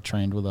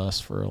trained with us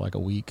for like a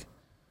week.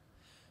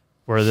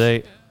 Were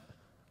they?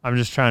 I'm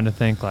just trying to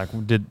think. Like,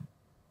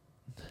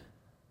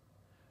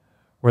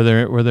 were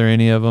there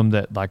any of them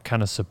that like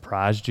kind of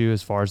surprised you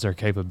as far as their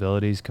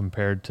capabilities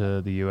compared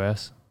to the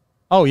U.S.?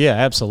 Oh yeah,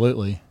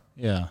 absolutely.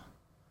 Yeah.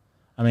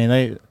 I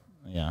mean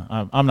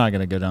I'm not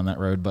going to go down that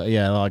road, but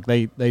yeah, like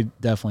they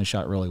definitely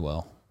shot really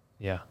well.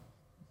 Yeah,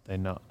 they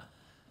know.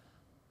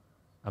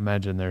 I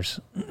imagine there's.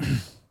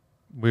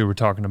 We were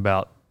talking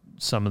about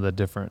some of the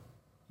different,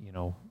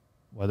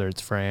 whether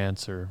it's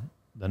France or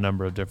the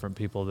number of different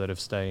people that have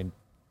stayed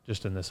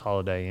just in this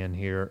Holiday Inn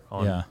here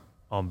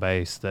on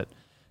base that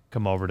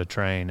come over to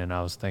train, and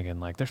I was thinking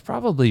like, there's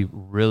probably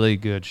really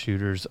good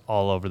shooters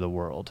all over the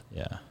world.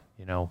 Yeah,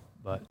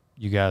 but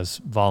you guys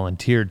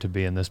volunteered to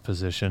be in this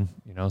position,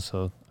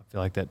 so I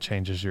feel like that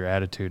changes your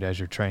attitude as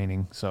you're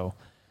training. So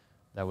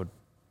that would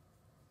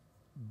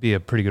be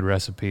a pretty good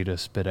recipe to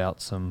spit out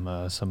some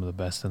of the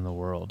best in the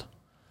world.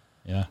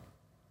 Yeah.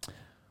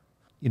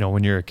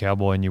 When you're a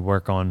cowboy and you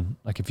work on,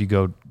 like if you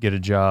go get a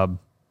job,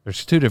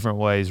 there's two different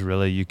ways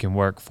really. You can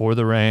work for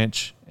the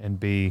ranch and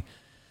be,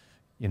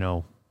 we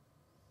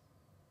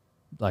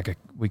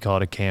call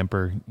it a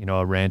camper.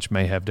 A ranch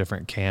may have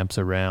different camps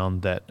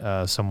around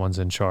that someone's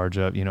in charge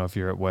of. If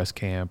you're at West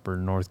Camp or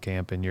North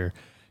Camp and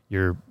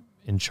you're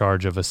in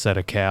charge of a set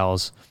of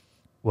cows,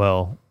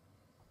 well,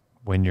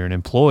 when you're an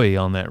employee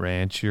on that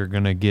ranch, you're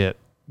going to get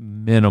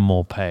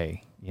minimal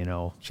pay,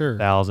 sure,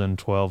 $1,000,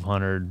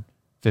 $1,200,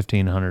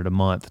 $1,500 a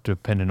month,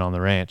 depending on the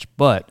ranch,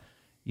 but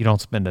you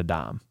don't spend a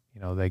dime.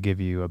 They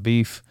give you a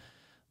beef,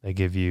 they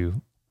give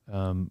you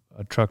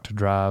a truck to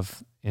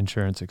drive,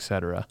 insurance,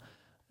 etc.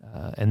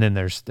 And then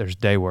there's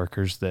day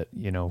workers that,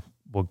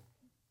 will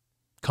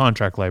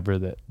contract labor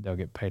that they'll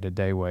get paid a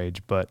day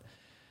wage. But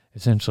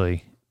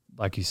essentially,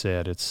 like you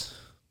said, it's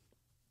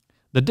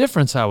the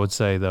difference I would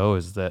say, though,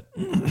 is that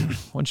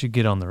once you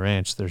get on the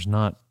ranch, there's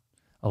not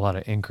a lot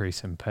of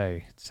increase in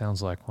pay. It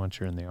sounds like once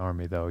you're in the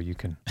Army, though, you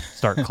can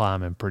start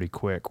climbing pretty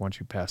quick once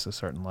you pass a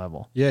certain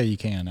level. Yeah, you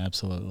can.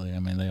 Absolutely. I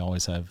mean, they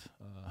always have,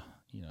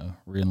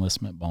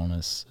 re-enlistment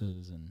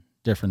bonuses and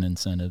different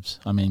incentives.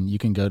 I mean, you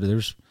can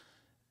there's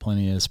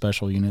plenty of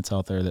special units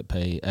out there that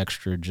pay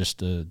extra just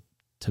to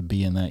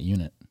be in that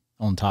unit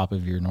on top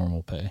of your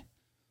normal pay.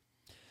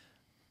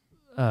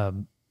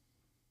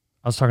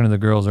 I was talking to the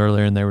girls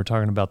earlier, and they were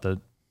talking about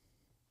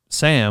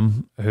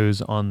Sam,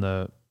 who's on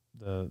the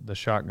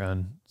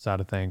shotgun side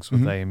of things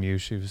with AMU.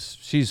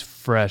 She's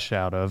fresh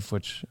out of,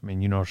 which, I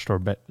mean, her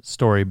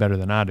story better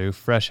than I do,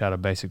 fresh out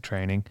of basic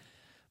training.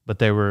 But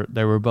they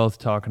were both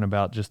talking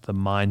about just the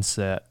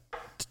mindset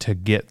to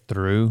get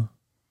through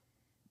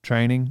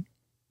training,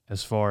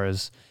 as far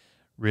as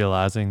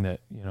realizing that,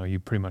 you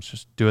pretty much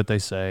just do what they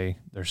say.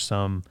 There's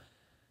some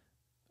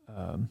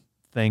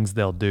things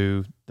they'll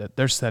do that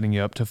they're setting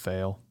you up to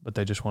fail, but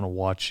they just want to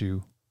watch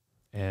you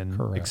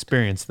and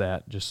experience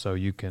that just so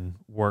you can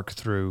work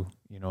through,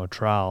 a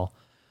trial.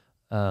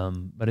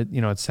 But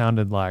it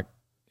sounded like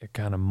it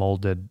kind of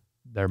molded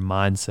their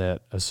mindset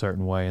a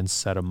certain way and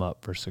set them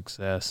up for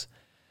success.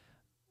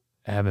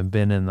 having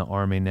been in the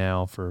Army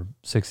now for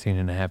 16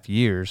 and a half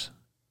years,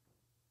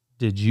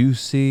 did you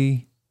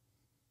see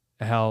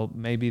how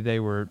maybe they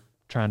were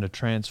trying to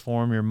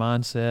transform your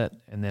mindset,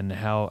 and then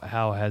how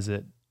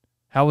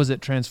was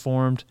it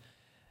transformed,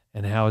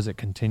 and how has it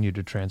continued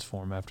to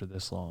transform after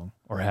this long,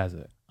 or has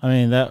it? I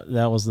mean, that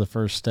was the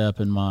first step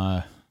in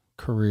my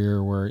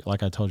career where,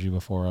 like I told you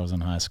before, I was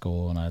in high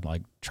school and I'd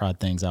like tried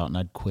things out and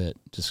I'd quit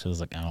just because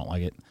like I don't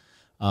like it.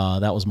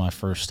 That was my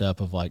first step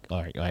of like,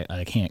 all right,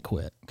 I can't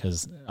quit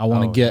because I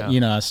want to get,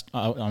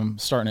 I'm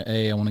starting at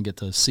A, I want to get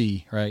to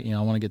C, right?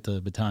 I want to get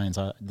to battalions.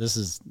 I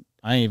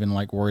ain't even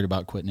like worried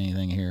about quitting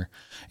anything here.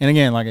 And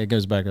again, like it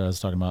goes back to what I was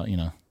talking about,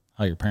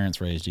 how your parents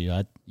raised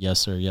you. Yes,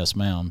 sir, yes,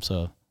 ma'am.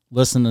 So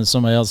listening to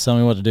somebody else tell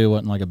me what to do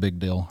wasn't like a big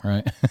deal,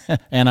 right?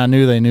 And I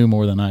knew they knew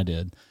more than I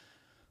did.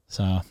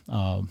 So,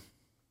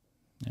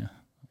 yeah.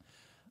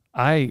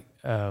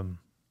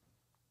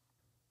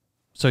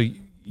 So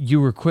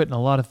you were quitting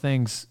a lot of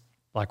things,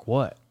 like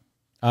what?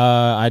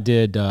 I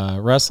did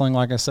wrestling,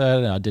 like I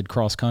said. I did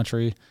cross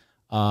country.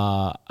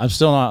 I'm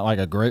still not like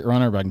a great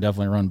runner, but I can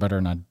definitely run better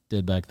than I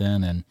did back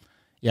then. And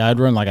yeah, I'd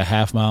run like a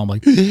half mile. I'm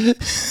like,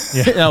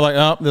 yeah, like,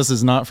 oh, this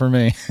is not for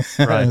me.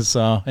 Right.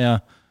 So yeah,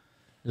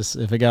 just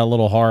if it got a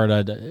little hard,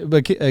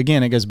 but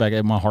again, it goes back.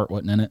 My heart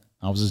wasn't in it.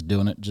 I was just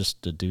doing it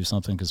just to do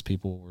something because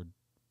people were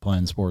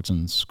playing sports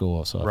in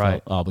school, so I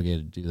felt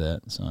obligated to do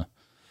that. So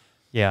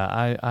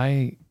yeah,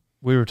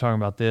 we were talking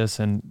about this,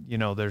 and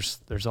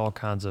there's all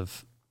kinds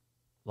of,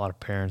 a lot of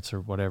parents or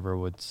whatever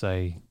would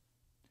say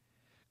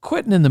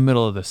quitting in the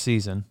middle of the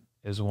season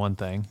is one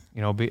thing,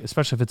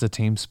 especially if it's a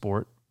team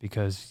sport,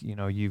 because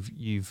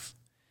you've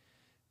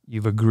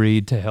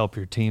agreed to help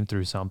your team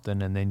through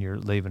something and then you're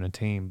leaving a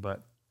team.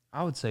 But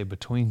I would say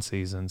between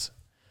seasons,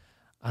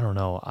 I don't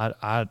know.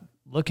 I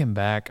looking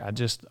back, I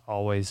just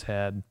always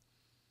had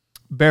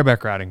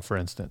bareback riding, for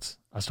instance.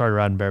 I started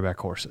riding bareback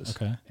horses.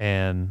 Okay.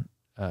 And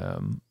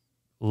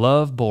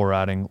love bull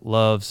riding,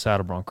 love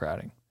saddle bronc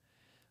riding.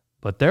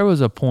 But there was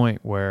a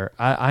point where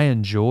I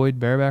enjoyed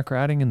bareback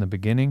riding in the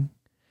beginning,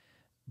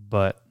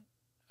 but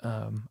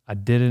I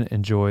didn't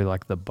enjoy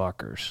like the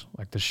buckers,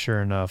 like the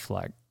sure enough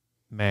like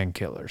man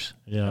killers.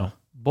 Yeah.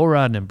 Bull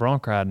riding and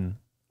bronc riding,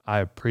 I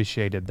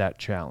appreciated that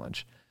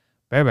challenge.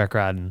 Bareback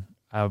riding,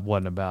 I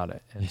wasn't about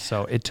it. And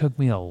so it took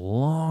me a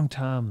long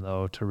time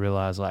though to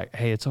realize like,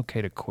 hey, it's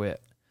okay to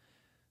quit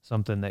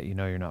something that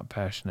you're not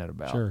passionate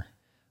about. Sure.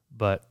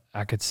 But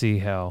I could see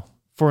how,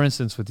 for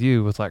instance, with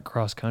you, with like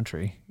cross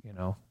country,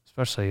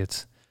 especially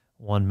it's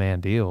one man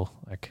deal,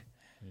 like,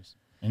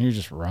 and you're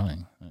just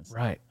running.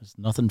 Right. There's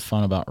nothing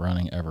fun about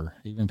running ever.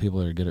 Even people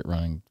that are good at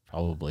running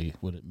probably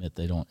would admit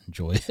they don't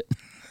enjoy it.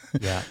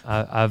 Yeah,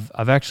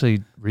 I've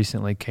actually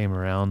recently came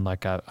around.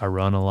 Like I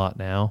run a lot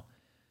now,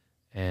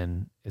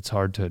 and it's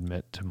hard to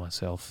admit to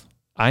myself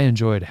I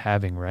enjoyed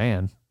having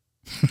ran.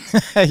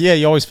 Yeah,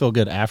 you always feel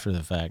good after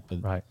the fact,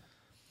 but right.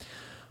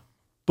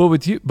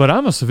 But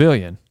I'm a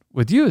civilian.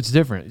 With you, it's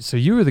different. So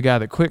you were the guy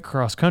that quit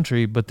cross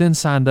country, but then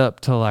signed up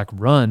to like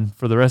run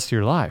for the rest of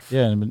your life.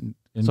 Yeah, and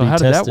so be how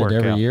did that tested work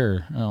every out?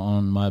 year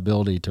on my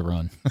ability to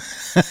run.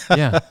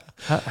 Yeah,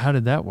 how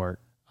did that work?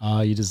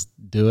 You just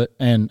do it,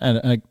 and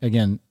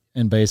again,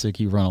 in basic,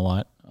 you run a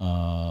lot.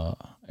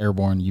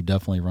 Airborne, you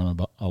definitely run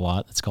a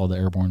lot. It's called the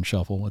airborne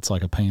shuffle. It's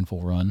like a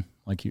painful run.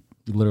 Like you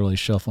literally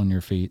shuffling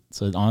your feet.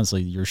 So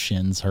honestly, your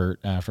shins hurt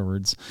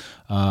afterwards.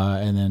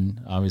 And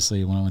then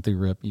obviously when I went through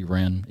RIP, you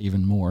ran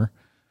even more.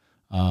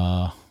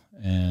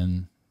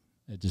 And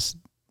it just,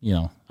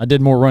 I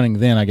did more running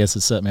then. I guess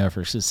it set me up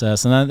for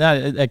success. And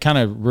I kind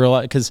of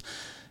realized, because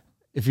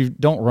if you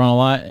don't run a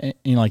lot,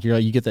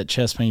 you get that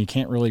chest pain, you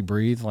can't really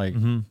breathe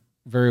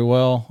very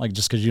well. Like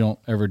just because you don't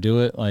ever do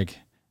it, like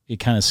it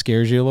kind of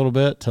scares you a little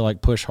bit to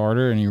like push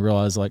harder, and you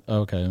realize like,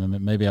 okay,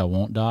 maybe I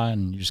won't die,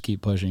 and you just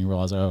keep pushing. You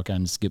realize, okay, I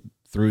can just get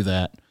through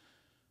that.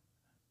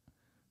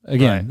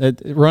 Again,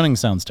 right. Running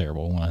sounds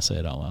terrible when I say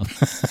it out loud.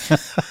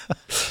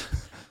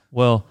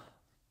 Well,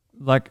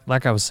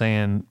 like I was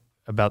saying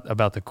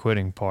about the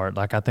quitting part,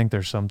 like I think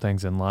there's some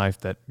things in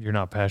life that you're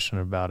not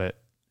passionate about it.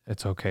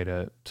 It's okay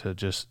to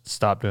just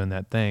stop doing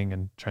that thing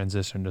and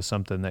transition to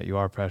something that you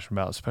are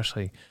passionate about,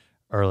 especially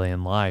early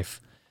in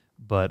life.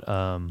 But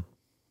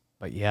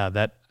yeah,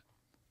 that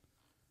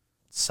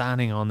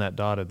signing on that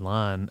dotted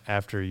line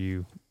after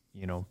you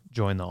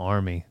join the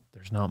Army,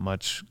 there's not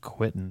much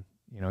quitting.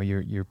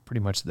 You're pretty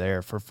much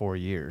there for 4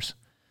 years.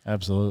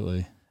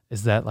 Absolutely.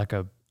 Is that like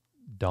a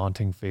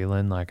daunting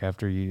feeling? Like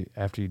after you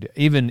do,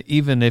 even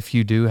if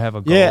you do have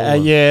a goal?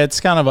 Yeah. It's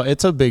kind of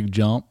it's a big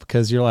jump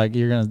because you're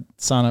gonna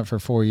sign up for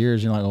 4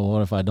 years. You're like, well,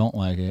 what if I don't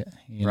like it?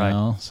 Right.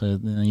 Know? So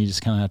then you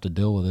just kind of have to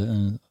deal with it.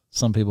 And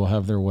some people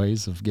have their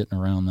ways of getting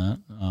around that.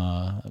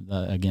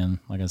 Again,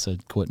 like I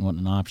said, quitting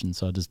wasn't an option.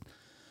 So I just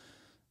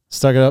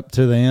stuck it up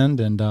to the end.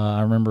 And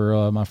I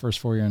remember my first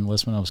 4 year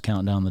enlistment, I was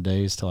counting down the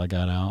days till I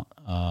got out.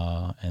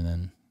 And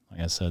then,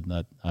 like I said,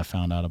 that I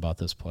found out about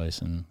this place,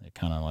 and it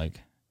kind of like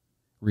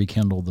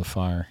rekindled the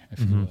fire, if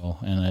you will.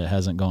 And it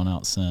hasn't gone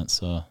out since.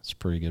 So it's a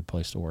pretty good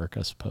place to work,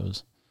 I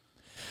suppose.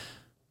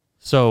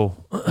 So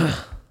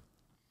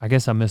I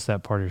guess I missed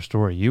that part of your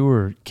story. You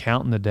were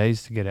counting the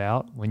days to get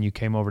out when you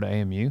came over to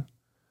AMU?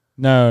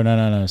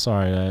 No.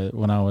 Sorry.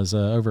 When I was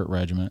over at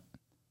Regiment.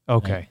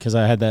 Okay. Because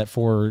I had that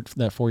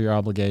 4-year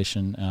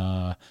obligation,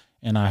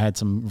 and I had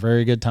some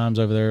very good times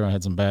over there. I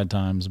had some bad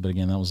times, but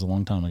again, that was a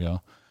long time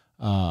ago.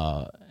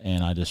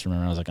 And I just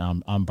remember I was like,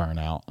 I'm burnt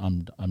out.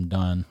 I'm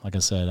done. Like I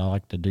said, I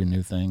like to do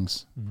new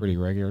things pretty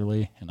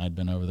regularly, and I'd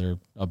been over there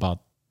about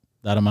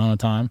that amount of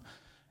time,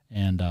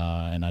 and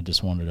I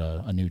just wanted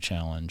a new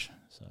challenge.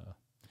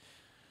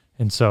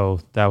 So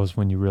that was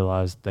when you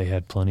realized they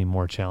had plenty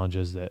more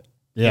challenges that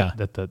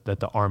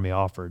the Army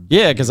offered.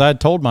 Yeah, because I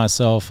had told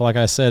myself, like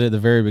I said at the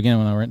very beginning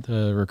when I went to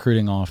the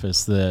recruiting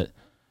office, that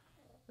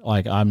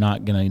like I'm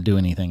not gonna do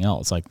anything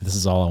else. Like this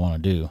is all I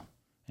want to do,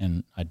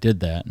 and I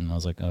did that, and I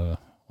was like, oh, well,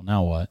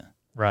 now what?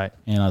 Right.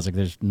 And I was like,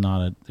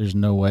 there's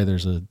no way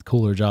there's a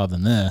cooler job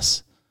than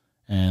this.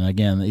 And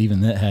again,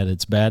 even it had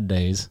its bad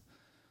days,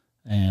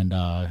 and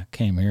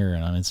came here,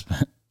 and I mean, it's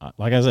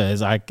like I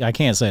said, I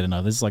can't say it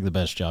enough. This is like the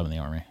best job in the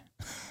Army.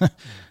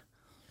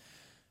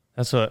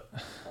 That's what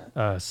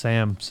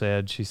Sam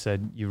said. She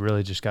said, you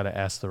really just got to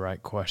ask the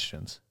right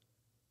questions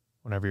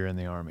whenever you're in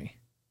the Army.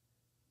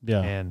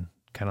 Yeah. And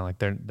kind of like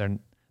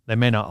they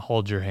may not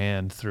hold your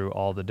hand through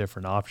all the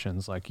different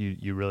options. Like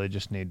you really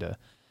just need to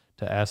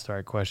ask the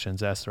right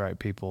questions, ask the right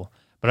people.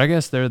 But I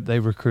guess they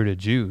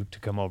recruited you to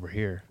come over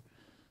here.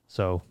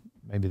 So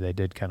maybe they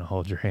did kind of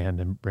hold your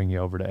hand and bring you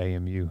over to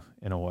AMU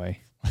in a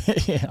way.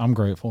 Yeah, I'm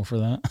grateful for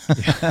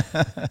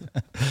that.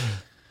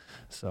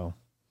 So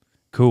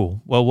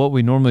cool. Well, what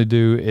we normally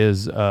do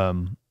is we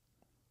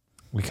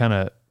kind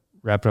of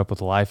wrap it up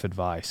with life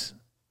advice.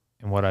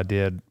 And what I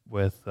did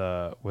with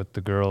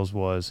the girls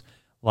was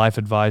life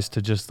advice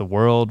to just the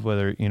world,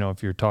 whether,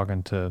 if you're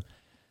talking to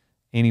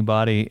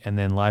anybody, and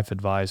then life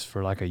advice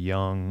for like a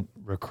young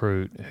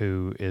recruit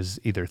who is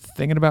either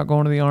thinking about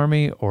going to the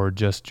Army or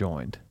just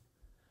joined.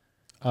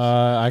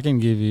 I can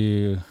give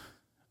you,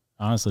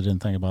 honestly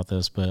didn't think about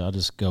this, but I'll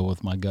just go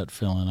with my gut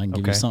feeling. I can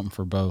give you something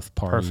for both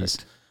parties.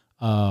 Perfect.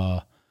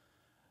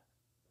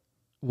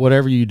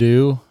 Whatever you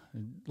do,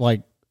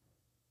 like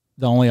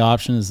the only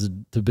option is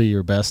to be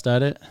your best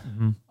at it,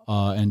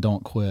 and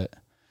don't quit.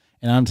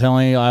 And I'm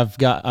telling you,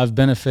 I've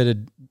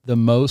benefited the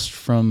most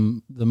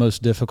from the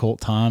most difficult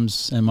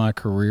times in my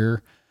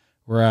career,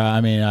 where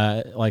I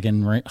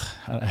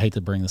hate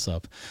to bring this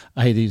up.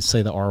 I hate to even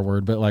say the R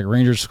word, but like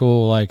Ranger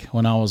School, like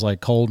when I was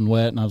like cold and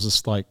wet and I was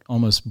just like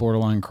almost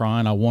borderline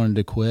crying, I wanted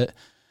to quit.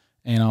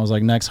 And I was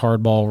like, next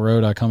hardball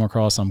road I come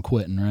across, I'm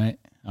quitting, right?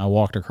 I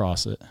walked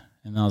across it,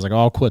 and I was like,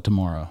 I'll quit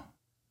tomorrow.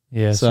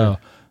 Yeah. So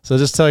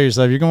just tell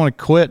yourself, you're going to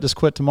quit, just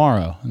quit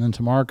tomorrow. And then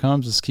tomorrow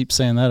comes, just keep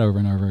saying that over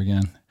and over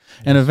again.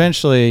 And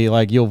eventually,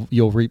 like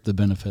you'll reap the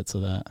benefits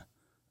of that.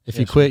 If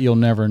you quit, you'll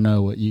never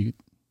know if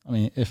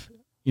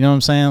you know what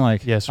I'm saying?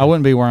 Like, I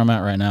wouldn't be where I'm at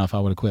right now if I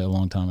would have quit a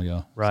long time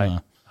ago. Right.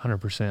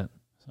 100%.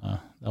 So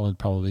that would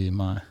probably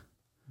be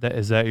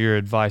is that your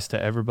advice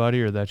to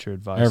everybody, or that's your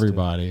advice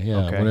everybody?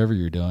 Yeah. Okay. Whatever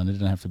you're doing, it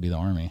doesn't have to be the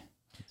Army.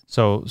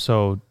 So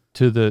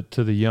to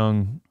the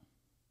young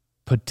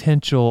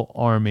potential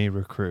Army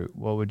recruit,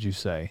 what would you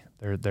say?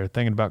 They're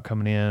thinking about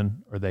coming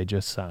in, or they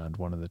just signed,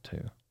 one of the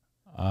two?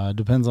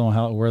 Depends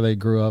on where they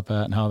grew up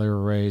at and how they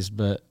were raised,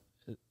 but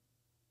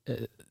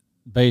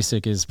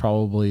basic is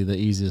probably the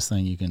easiest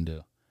thing you can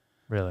do.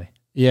 Really?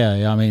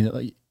 Yeah. I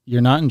mean,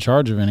 you're not in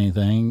charge of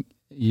anything.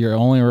 Your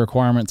only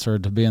requirements are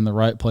to be in the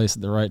right place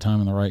at the right time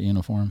in the right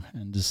uniform,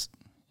 and just,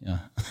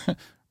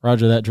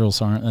 Roger that, drill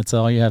sergeant. That's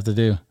all you have to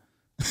do.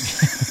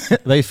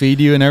 They feed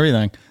you and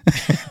everything.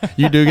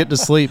 You do get to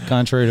sleep,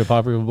 contrary to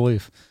popular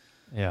belief.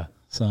 Yeah.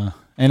 So,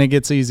 and it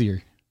gets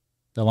easier.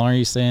 The longer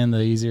you stay in,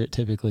 the easier it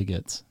typically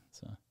gets.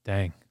 So,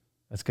 dang,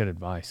 that's good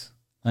advice.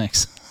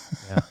 Thanks.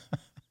 Yeah.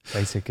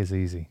 Basic is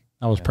easy.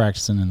 I was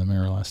practicing in the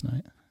mirror last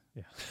night.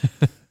 Yeah.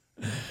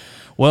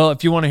 Well,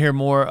 if you want to hear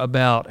more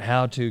about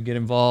how to get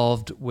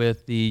involved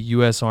with the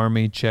U.S.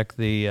 Army, check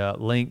the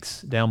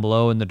links down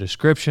below in the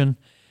description.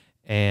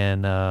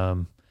 And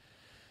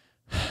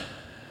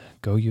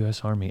go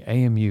U.S. Army,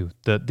 AMU,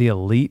 the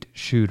elite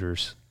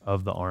shooters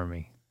of the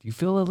Army. Do you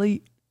feel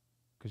elite?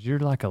 Because you're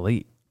like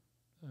elite.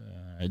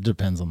 It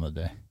depends on the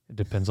day. It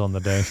depends on the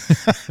day.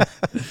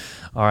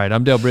 All right,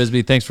 I'm Dale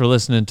Brisby. Thanks for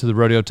listening to the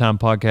Rodeo Time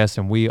Podcast,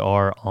 and we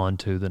are on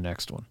to the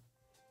next one.